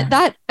 So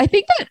that I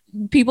think that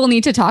people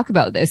need to talk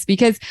about this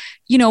because,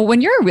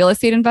 when you're a real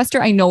estate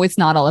investor, I know it's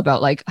not all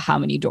about like how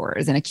many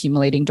doors and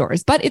accumulating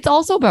doors, but it's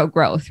also about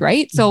growth,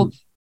 right? So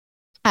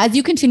as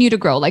you continue to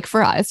grow, like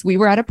for us, we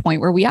were at a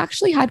point where we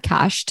actually had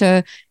cash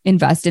to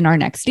invest in our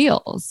next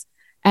deals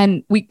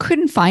and we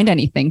couldn't find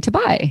anything to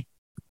buy.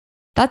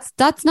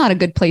 That's not a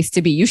good place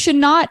to be. You should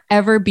not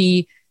ever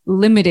be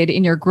limited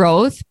in your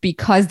growth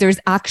because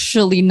there's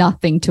actually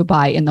nothing to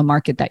buy in the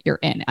market that you're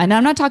in. And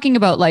I'm not talking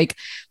about like,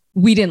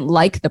 we didn't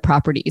like the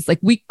properties, like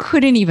we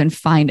couldn't even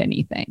find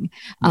anything,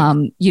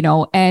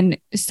 and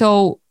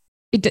so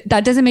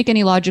that doesn't make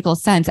any logical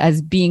sense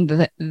as being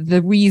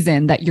the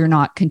reason that you're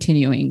not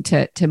continuing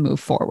to move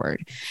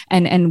forward.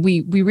 And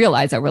we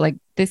realize that we're like,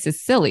 this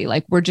is silly.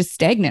 Like we're just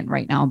stagnant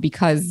right now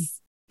because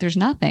there's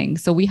nothing.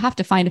 So we have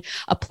to find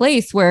a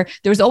place where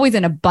there's always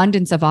an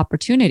abundance of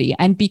opportunity.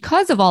 And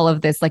because of all of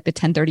this, like the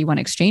 1031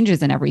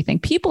 exchanges and everything,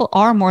 people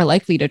are more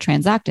likely to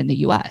transact in the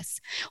US.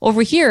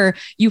 Over here,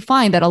 you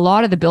find that a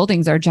lot of the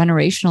buildings are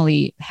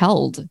generationally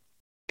held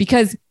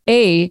because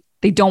A,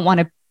 they don't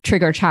want to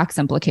trigger tax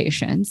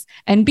implications,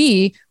 and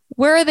B,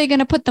 where are they going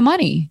to put the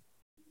money?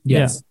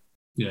 Yes.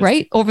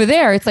 Right over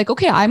there, it's like,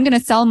 okay, I'm going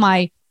to sell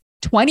my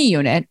 20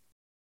 unit.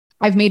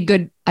 I've made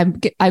good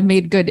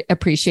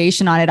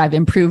appreciation on it. I've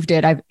improved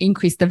it. I've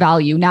increased the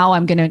value. Now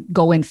I'm going to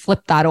go and flip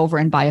that over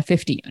and buy a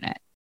 50 unit.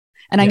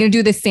 And I'm going to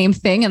do the same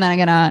thing. And then I'm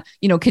going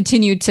to,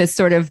 continue to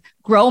sort of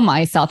grow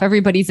myself.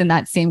 Everybody's in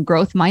that same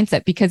growth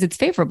mindset because it's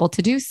favorable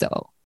to do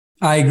so.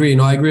 I agree.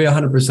 No, I agree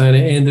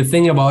 100%. And the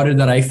thing about it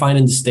that I find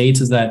in the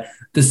States is that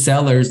the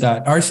sellers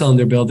that are selling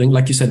their building,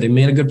 like you said, they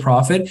made a good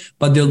profit,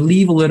 but they'll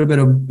leave a little bit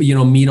of,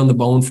 meat on the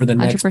bone for the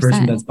next 100%.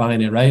 person that's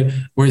buying it, right?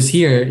 Whereas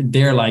here,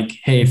 they're like,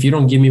 hey, if you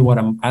don't give me what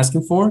I'm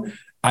asking for,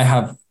 I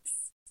have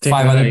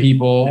five other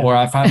people, or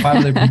I have five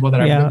other people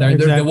that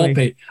they won't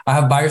pay. I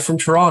have buyers from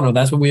Toronto.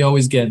 That's what we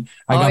always get.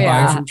 I got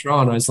buyers from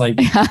Toronto. It's like,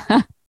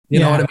 you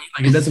know what I mean?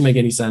 Like it doesn't make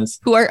any sense.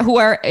 Who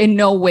are in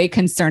no way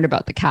concerned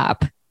about the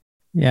cap.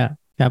 Yeah.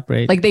 Cap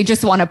rate. Like they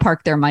just want to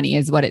park their money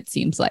is what it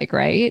seems like,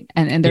 right?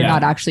 And they're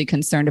not actually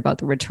concerned about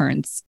the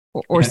returns,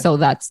 or so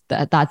that's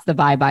the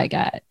vibe I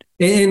get.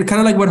 And kind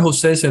of like what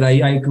Jose said,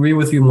 I agree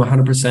with you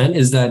 100%,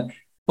 is that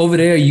over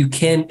there, you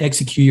can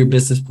execute your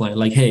business plan.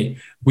 Like, hey,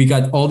 we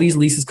got all these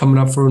leases coming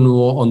up for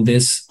renewal on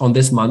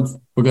this month.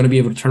 We're going to be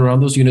able to turn around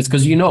those units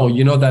because you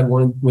know that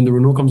when the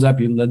renewal comes up,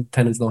 you let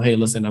tenants know, hey,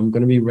 listen, I'm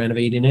going to be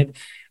renovating it.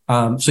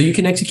 So you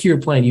can execute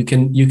your plan. You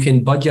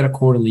can budget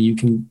accordingly. You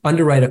can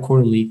underwrite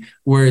accordingly.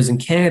 Whereas in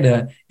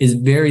Canada, it's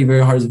very,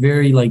 very hard. It's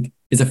very like,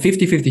 it's a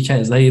 50-50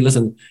 chance. Hey,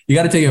 listen, you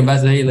got to tell your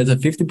investor, hey, there's a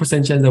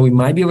 50% chance that we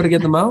might be able to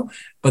get them out,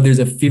 but there's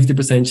a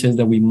 50% chance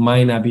that we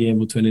might not be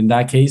able to. And in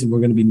that case, we're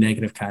going to be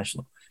negative cash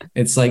flow.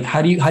 It's like,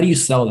 how do you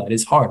sell that?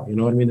 It's hard. You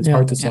know what I mean? It's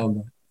hard to sell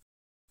that.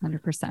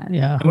 100%.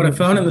 Yeah. And what I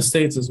found in the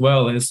States as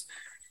well is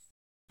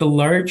the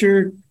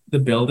larger the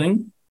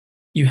building,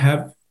 you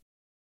have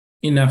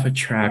enough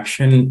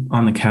attraction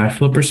on the cash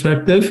flow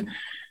perspective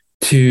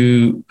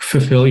to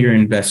fulfill your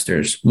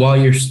investors while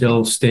you're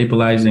still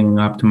stabilizing and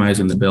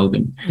optimizing the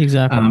building.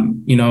 Exactly.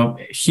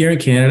 Here in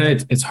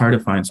Canada, it's hard to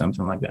find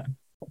something like that.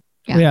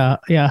 Yeah,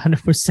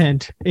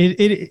 100%.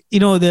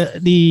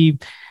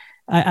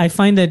 I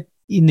find that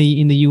in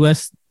the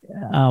US,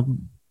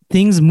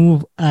 things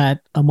move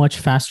at a much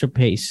faster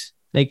pace.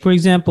 Like, for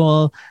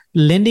example,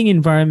 lending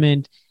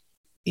environment,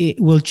 it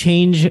will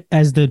change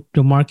as the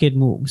market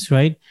moves,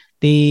 right?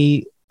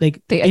 They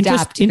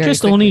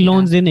interest only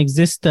loans didn't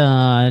exist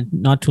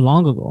not too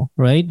long ago,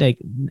 right? Like,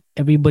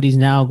 everybody's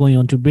now going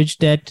on to bridge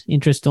debt,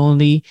 interest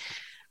only.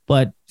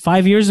 But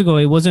 5 years ago,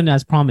 it wasn't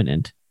as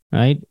prominent,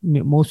 right?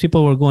 Most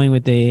people were going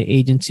with the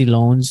agency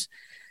loans,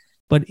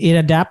 but it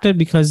adapted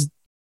because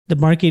the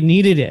market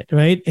needed it,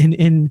 right?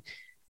 And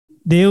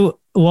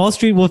Wall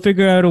Street will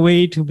figure out a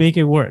way to make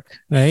it work,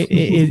 right?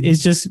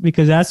 It's just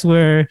because that's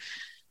where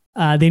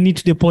they need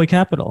to deploy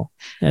capital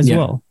as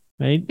well,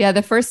 right? Yeah,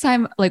 the first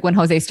time, like when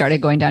Jose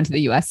started going down to the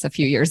US a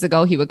few years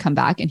ago, he would come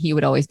back and he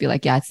would always be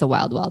like, yeah, it's the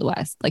wild, wild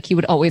west. Like, he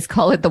would always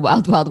call it the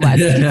wild, wild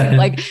west.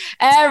 Like,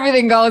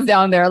 everything goes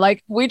down there.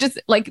 Like, we just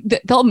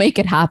they'll make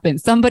it happen.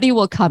 Somebody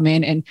will come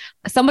in and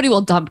somebody will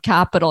dump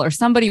capital, or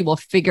somebody will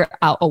figure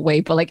out a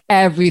way, but like,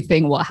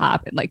 everything will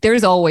happen. Like,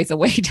 there's always a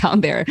way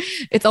down there.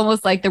 It's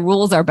almost like the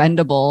rules are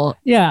bendable.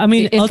 Yeah. I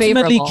mean,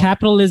 ultimately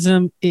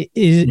capitalism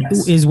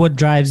is what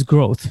drives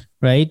growth,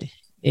 right?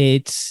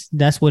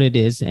 That's what it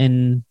is.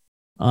 And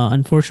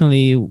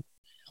unfortunately,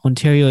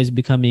 Ontario is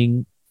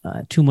becoming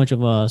too much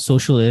of a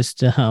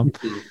socialist.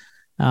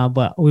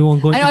 But we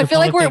won't go into I feel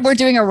politics. Like we're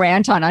doing a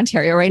rant on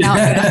Ontario right now.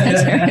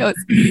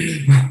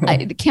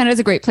 Canada's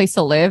a great place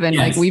to live, and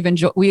like we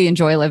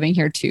enjoy living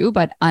here too.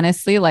 But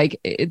honestly, like,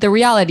 the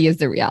reality is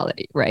the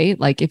reality, right?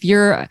 Like, if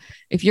you're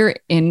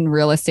in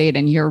real estate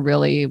and you're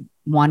really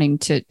wanting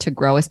to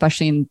grow,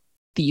 especially in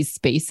these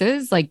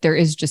spaces, like, there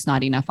is just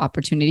not enough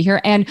opportunity here,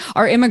 and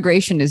our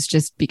immigration is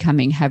just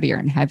becoming heavier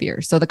and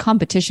heavier, so the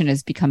competition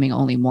is becoming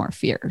only more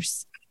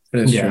fierce.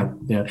 Yeah.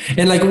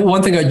 And like,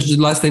 one thing,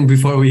 last thing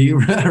before we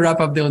wrap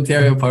up the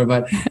Ontario part,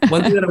 but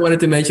one thing that I wanted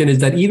to mention is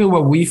that even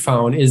what we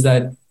found is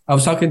that I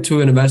was talking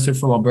to an investor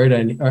from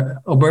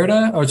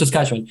Alberta or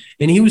Saskatchewan,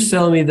 and he was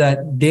telling me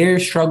that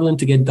they're struggling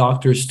to get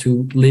doctors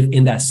to live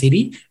in that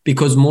city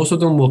because most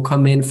of them will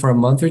come in for a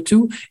month or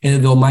two and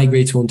then they'll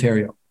migrate to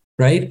Ontario,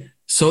 right?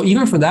 So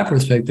even from that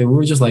perspective, we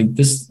were just like,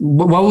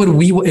 what would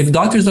we, if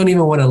doctors don't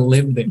even want to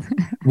live there,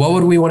 what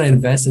would we want to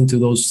invest into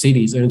those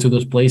cities or into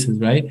those places,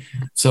 right?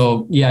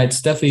 So yeah,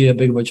 it's definitely a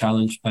big of a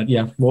challenge, but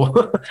yeah, we'll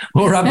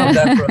wrap up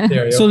that for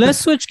Ontario. So let's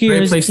switch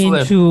gears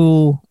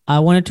into, I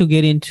wanted to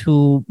get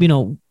into,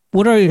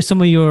 what are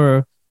some of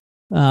your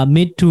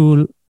mid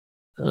to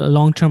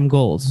long-term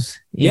goals?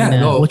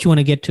 What you want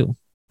to get to?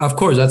 Of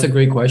course, that's a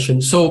great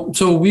question. So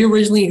we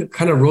originally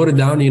kind of wrote it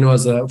down,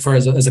 as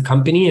a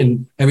company,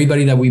 and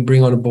everybody that we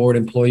bring on board,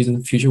 employees in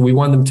the future, we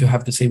want them to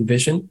have the same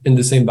vision and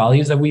the same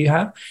values that we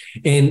have.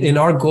 And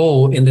our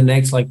goal in the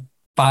next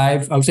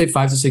 5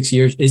 to 6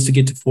 years is to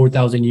get to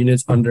 4,000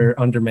 units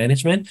under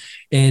management.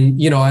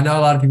 And, I know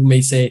a lot of people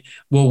may say,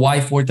 well, why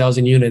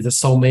 4,000 units? There's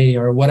so many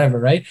or whatever,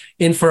 right?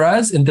 And for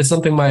us, and that's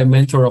something my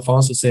mentor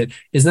Alfonso said,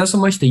 it's not so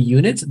much the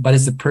units, but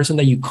it's the person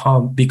that you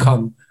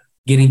become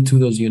getting to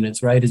those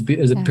units, right? Is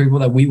the people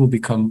that we will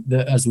become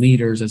as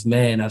leaders, as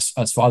men, as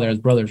father, as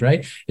brothers,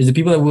 right? Is the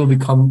people that will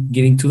become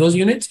getting to those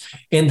units.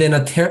 And then a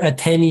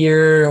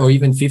 10-year or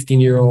even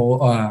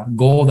 15-year-old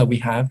goal that we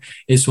have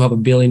is to have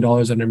 $1 billion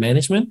under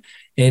management.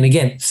 And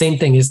again, same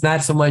thing. It's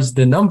not so much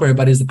the number,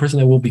 but it's the person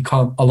that will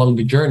become along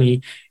the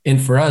journey.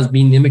 And for us,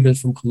 being immigrants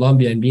from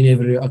Colombia and being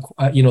able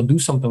to, do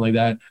something like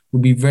that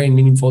would be very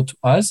meaningful to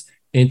us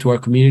and to our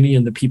community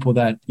and the people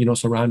that,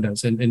 surround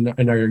us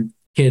and our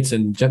kids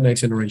and next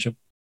generation.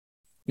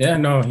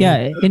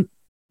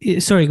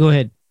 Sorry, go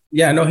ahead.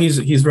 Yeah, no,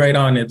 he's right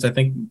on. It's, I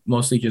think,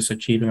 mostly just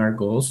achieving our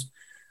goals,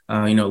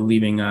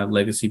 leaving a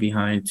legacy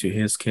behind to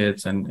his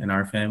kids and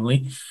our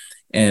family,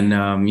 and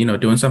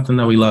doing something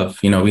that we love.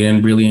 We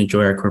didn't really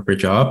enjoy our corporate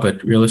job,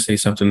 but real estate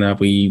is something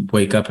that we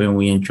wake up and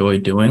we enjoy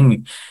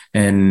doing,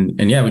 and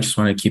we just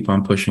want to keep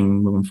on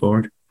pushing, moving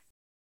forward.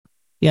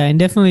 Yeah, and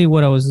definitely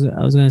what I was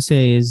going to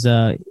say is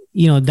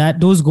that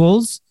those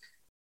goals,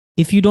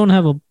 if you don't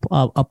have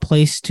a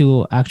place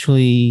to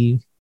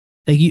actually,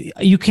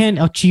 you can't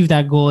achieve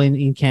that goal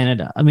in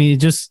Canada. I mean,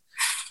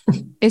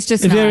 it's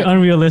just very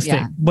unrealistic.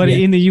 Yeah. But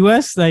in the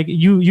US,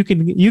 you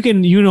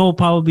can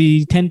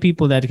probably 10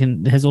 people that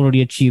has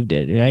already achieved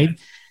it, right?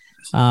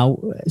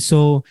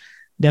 So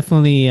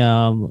definitely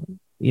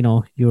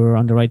you're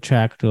on the right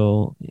track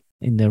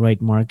in the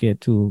right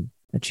market to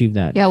achieve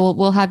that. Yeah,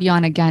 we'll have you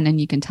on again, and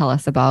you can tell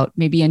us about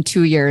maybe in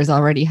 2 years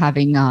already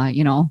having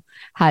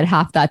had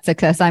half that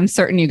success. I'm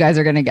certain you guys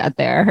are going to get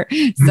there.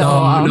 So,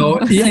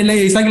 no. Yeah, and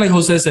exactly like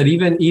Jose said,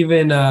 even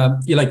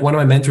like one of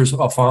my mentors,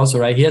 Alfonso,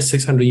 right? He has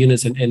 600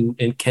 units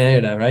in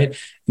Canada, right?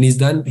 And he's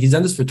done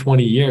this for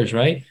 20 years,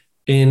 right?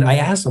 And I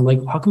asked him, like,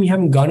 how come you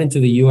haven't gone into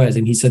the US?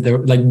 And he said, there,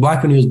 like,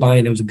 back when he was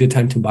buying, it was a good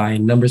time to buy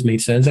and numbers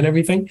made sense and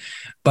everything.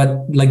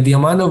 But like the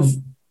amount of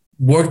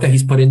work that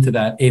he's put into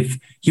that, if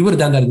he would have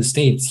done that in the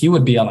States, he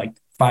would be at like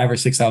 5,000 or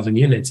 6,000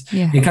 units.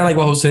 Yeah. And kind of like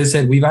what Jose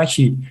said, we've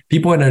actually,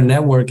 people in our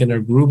network and our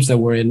groups that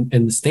were in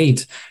the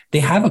States, they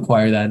have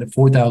acquired that at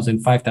 4,000,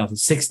 5,000,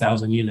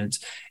 6,000 units.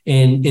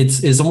 And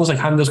it's almost like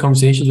having those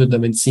conversations with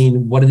them and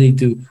seeing what do they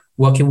do?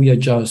 What can we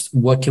adjust?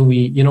 What can we,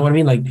 you know what I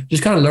mean? Like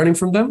just kind of learning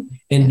from them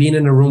and being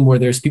in a room where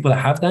there's people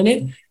that have done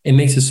it, it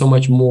makes it so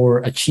much more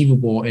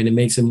achievable and it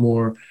makes it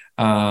more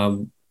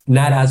not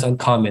as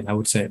uncommon, I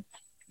would say.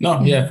 No,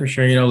 yeah, for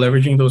sure. You know,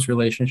 leveraging those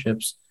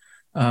relationships,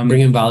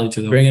 bringing value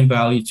to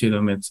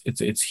them.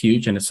 It's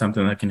huge, and it's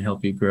something that can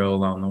help you grow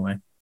along the way.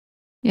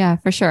 Yeah,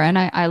 for sure. And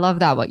I love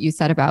that what you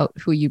said about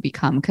who you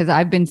become, because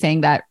I've been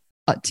saying that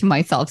to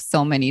myself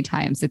so many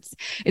times.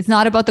 It's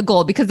not about the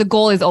goal, because the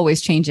goal is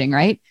always changing,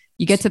 right?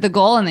 You get to the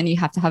goal and then you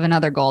have to have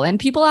another goal. And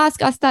people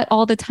ask us that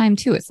all the time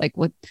too. It's like,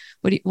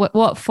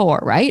 what for?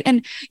 Right.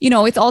 And, you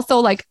know, it's also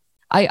like,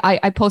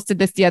 I posted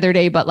this the other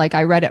day, but like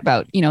I read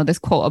about, you know, this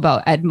quote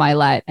about Ed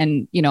Milet,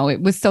 and, you know,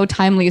 it was so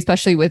timely,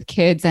 especially with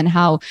kids, and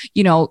how,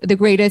 you know, the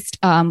greatest,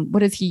 what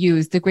does he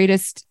use? The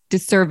greatest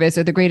disservice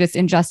or the greatest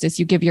injustice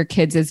you give your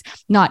kids is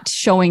not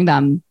showing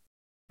them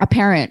a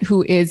parent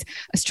who is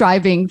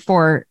striving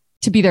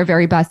to be their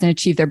very best and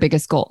achieve their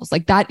biggest goals.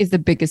 Like that is the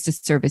biggest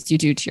disservice you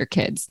do to your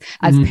kids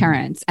as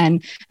parents,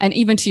 and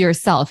even to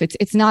yourself.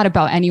 It's not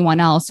about anyone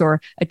else or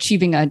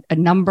achieving a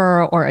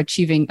number or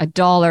achieving a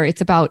dollar.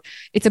 It's about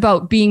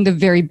being the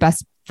very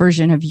best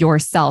version of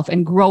yourself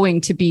and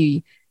growing to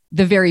be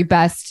the very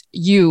best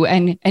you,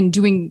 and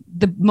doing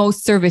the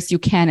most service you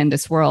can in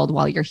this world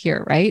while you're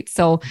here. Right.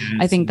 So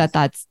I think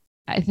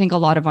I think a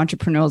lot of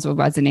entrepreneurs will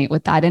resonate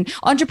with that. And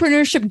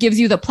entrepreneurship gives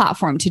you the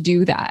platform to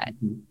do that.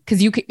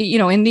 Because you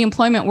know, in the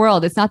employment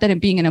world, it's not that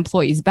being an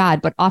employee is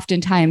bad, but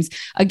oftentimes,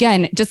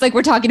 again, just like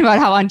we're talking about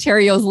how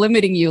Ontario is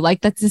limiting you,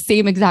 like that's the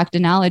same exact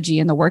analogy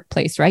in the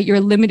workplace, right? You're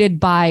limited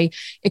by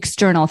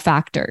external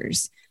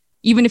factors.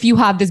 Even if you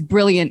have this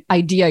brilliant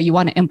idea you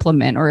want to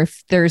implement, or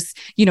if there's,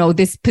 you know,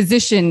 this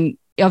position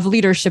of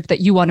leadership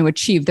that you want to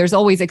achieve, there's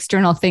always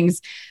external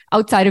things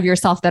outside of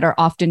yourself that are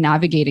often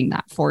navigating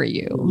that for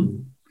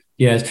you.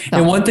 Yes.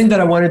 And one thing that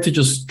I wanted to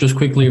just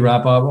quickly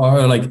wrap up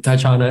or like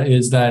touch on it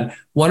is that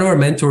one of our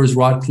mentors,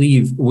 Rod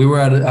Cleve, we were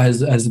at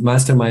as a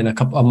mastermind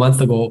a month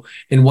ago.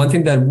 And one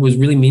thing that was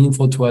really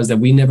meaningful to us that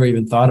we never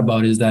even thought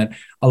about is that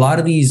a lot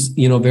of these,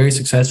 you know, very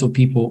successful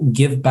people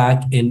give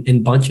back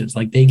in bunches.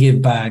 Like they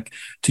give back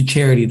to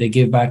charity, they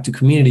give back to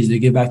communities, they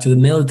give back to the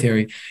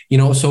military, you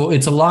know, so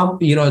it's a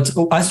lot, you know, it's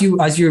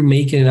as you're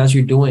making and as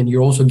you're doing,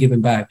 you're also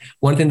giving back.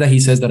 One thing that he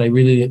says that I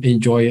really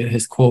enjoy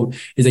his quote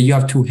is that you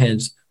have two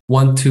hands.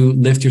 One to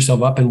lift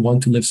yourself up and one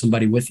to lift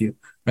somebody with you,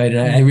 right?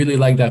 And I really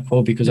like that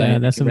quote because I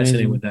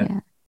resonate with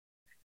that.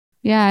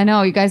 Yeah, I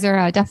know you guys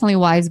are definitely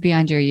wise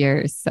beyond your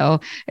years. So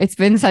it's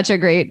been such a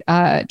great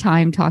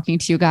time talking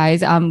to you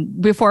guys.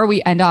 Before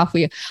we end off,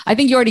 I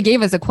think you already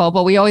gave us a quote,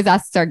 but we always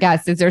ask our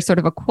guests, is there sort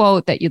of a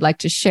quote that you'd like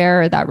to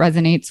share that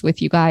resonates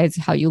with you guys,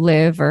 how you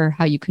live or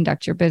how you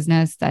conduct your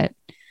business that,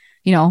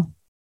 you know?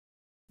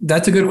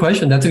 That's a good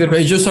question.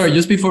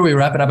 Just before we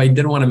wrap it up, I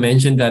did want to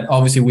mention that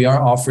obviously we are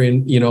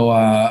offering, you know,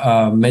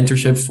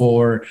 mentorship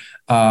for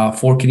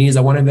Canadians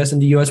that want to invest in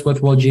the US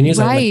with Wealth Genius.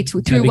 Right,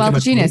 through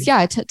Wealth Genius.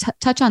 Yeah,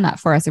 touch on that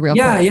for us real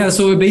quick. Yeah.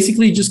 So it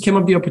basically just came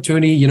up the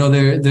opportunity, you know,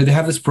 they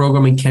have this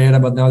program in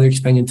Canada, but now they're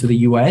expanding to the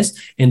US,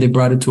 and they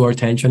brought it to our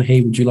attention. Hey,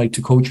 would you like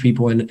to coach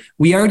people? And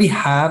we already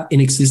have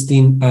an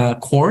existing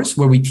course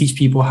where we teach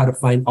people how to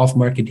find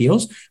off-market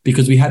deals,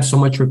 because we had so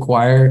much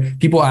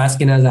people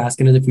asking us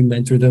if we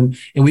mentor them.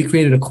 And we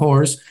created a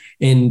course,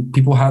 and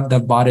people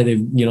that bought it.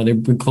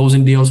 They've been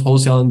closing deals,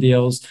 wholesaling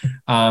deals.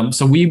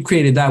 So we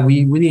created that.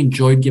 We really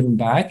enjoyed giving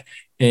back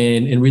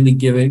and really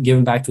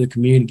giving back to the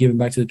community, giving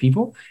back to the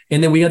people.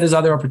 And then we got this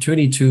other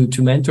opportunity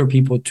to mentor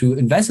people to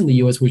invest in the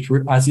US, which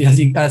we're,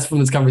 as from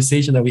this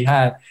conversation that we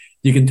had,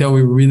 you can tell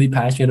we were really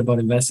passionate about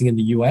investing in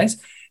the US.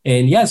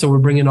 And yeah, so we're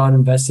bringing on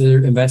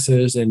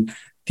investors and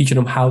teaching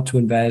them how to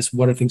invest,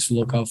 what are things to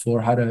look out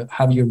for, how to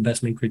have your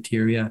investment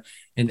criteria,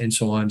 and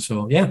so on.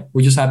 So yeah,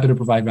 we're just happy to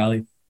provide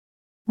value.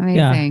 Amazing.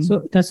 Yeah,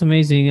 so that's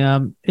amazing.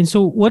 And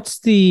so what's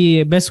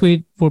the best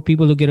way for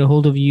people to get a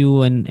hold of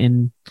you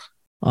and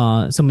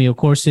some of your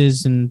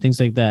courses and things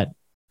like that?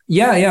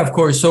 Yeah, of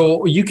course.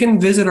 So you can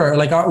visit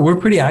we're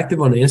pretty active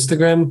on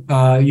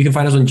Instagram. You can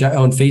find us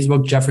on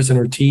Facebook, Jefferson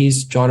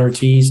Ortiz, John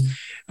Ortiz,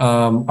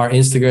 our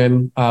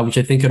Instagram, which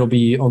I think it'll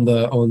be on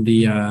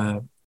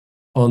the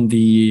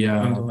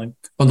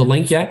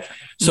link. Yeah.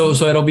 So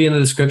it'll be in the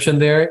description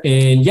there.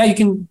 And yeah, you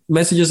can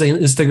message us on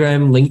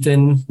Instagram,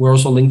 LinkedIn. We're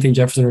also LinkedIn,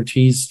 Jefferson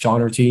Ortiz,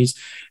 John Ortiz,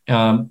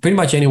 pretty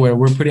much anywhere.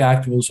 We're pretty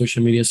active on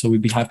social media. So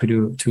we'd be happy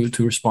to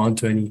respond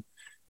to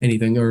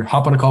anything or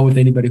hop on a call with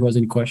anybody who has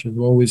any questions.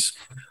 We're always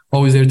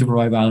there to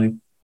provide value.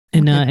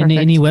 And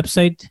any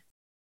website?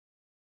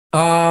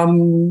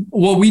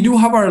 Well, we do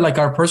have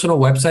our personal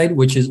website,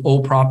 which is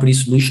All Property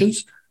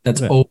Solutions.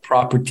 That's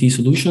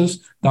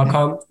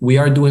opropertysolutions.com. We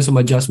are doing some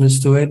adjustments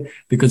to it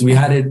because we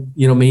had it,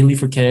 mainly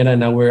for Canada.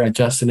 And now we're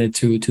adjusting it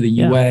to the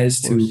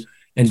US, to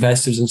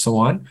investors and so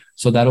on.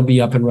 So that'll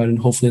be up and running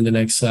hopefully in the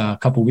next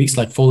couple of weeks,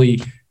 like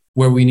fully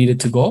where we need it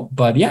to go.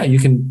 But yeah, you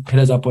can hit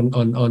us up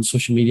on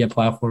social media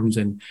platforms.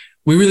 And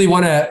we really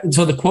want to,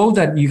 so the quote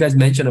that you guys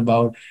mentioned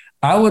about,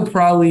 I would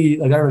probably,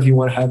 like, I don't know if you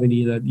want to have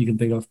any that you can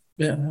think of.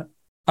 Yeah.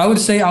 I would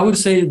say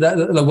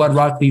that what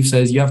Rockleaf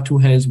says, you have two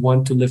hands,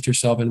 one to lift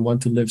yourself and one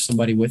to lift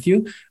somebody with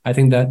you. I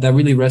think that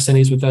really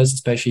resonates with us,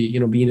 especially,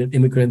 being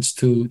immigrants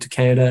to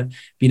Canada,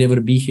 being able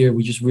to be here.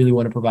 We just really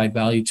want to provide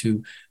value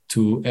to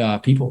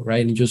people,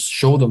 right? And just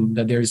show them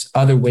that there's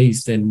other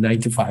ways than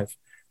 9 to 5.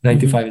 9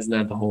 to 5 is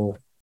not the whole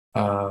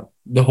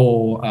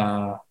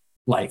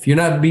life. You're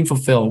not being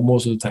fulfilled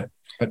most of the time.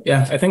 But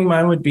yeah, I think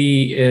mine would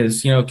be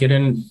is,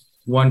 getting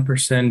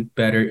 1%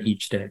 better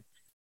each day.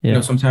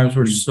 Yeah. Sometimes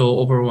we're so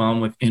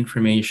overwhelmed with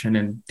information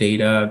and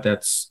data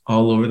that's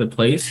all over the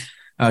place.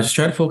 Just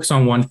try to focus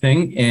on one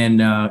thing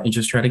and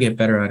just try to get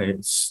better at it.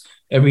 It's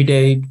every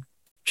day,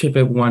 chip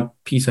it one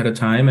piece at a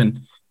time,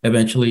 and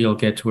eventually you'll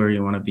get to where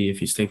you want to be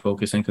if you stay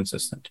focused and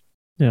consistent.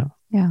 Yeah,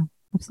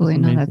 absolutely.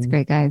 No, that's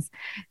great, guys.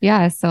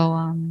 Yeah.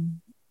 So,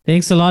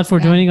 thanks a lot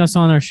for joining us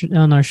on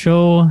our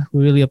show.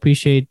 We really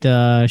appreciate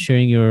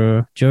sharing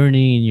your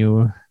journey and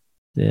your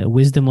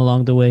wisdom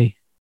along the way.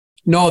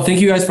 No, thank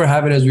you guys for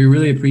having us. We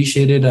really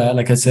appreciate it.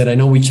 Like I said, I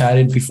know we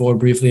chatted before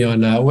briefly on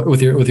with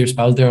your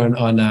spouse there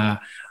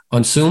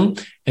on Zoom,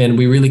 and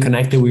we really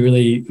connected. We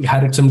really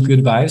had some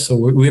good vibes. So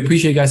we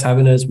appreciate you guys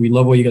having us. We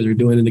love what you guys are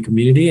doing in the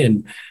community,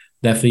 and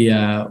definitely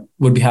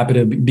would be happy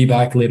to be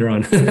back later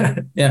on.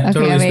 Yeah, okay,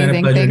 totally. It's been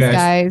a pleasure,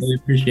 guys. Really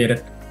appreciate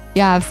it.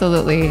 Yeah,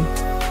 absolutely.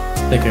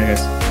 Take care,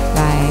 guys.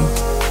 Bye.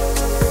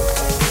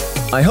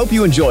 I hope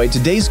you enjoyed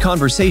today's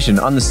conversation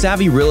on the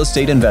Savvy Real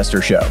Estate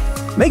Investor Show.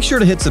 Make sure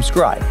to hit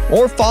subscribe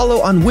or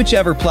follow on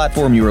whichever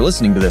platform you are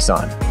listening to this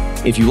on.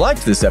 If you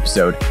liked this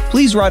episode,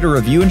 please write a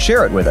review and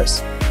share it with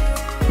us.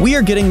 We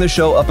are getting the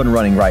show up and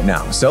running right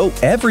now, so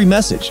every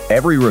message,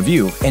 every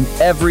review, and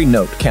every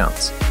note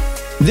counts.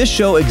 This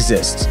show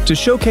exists to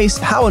showcase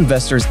how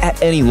investors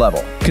at any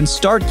level can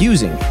start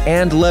using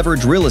and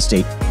leverage real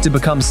estate to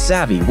become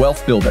savvy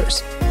wealth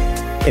builders.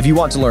 If you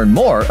want to learn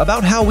more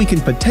about how we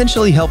can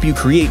potentially help you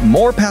create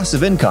more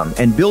passive income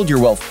and build your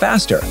wealth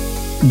faster,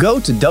 go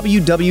to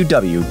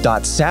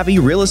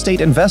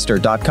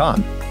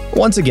www.savvyrealestateinvestor.com.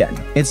 Once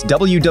again, it's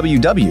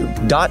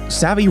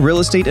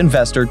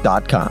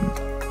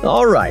www.savvyrealestateinvestor.com.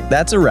 All right,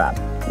 that's a wrap.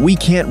 We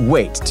can't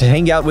wait to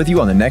hang out with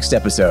you on the next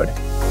episode.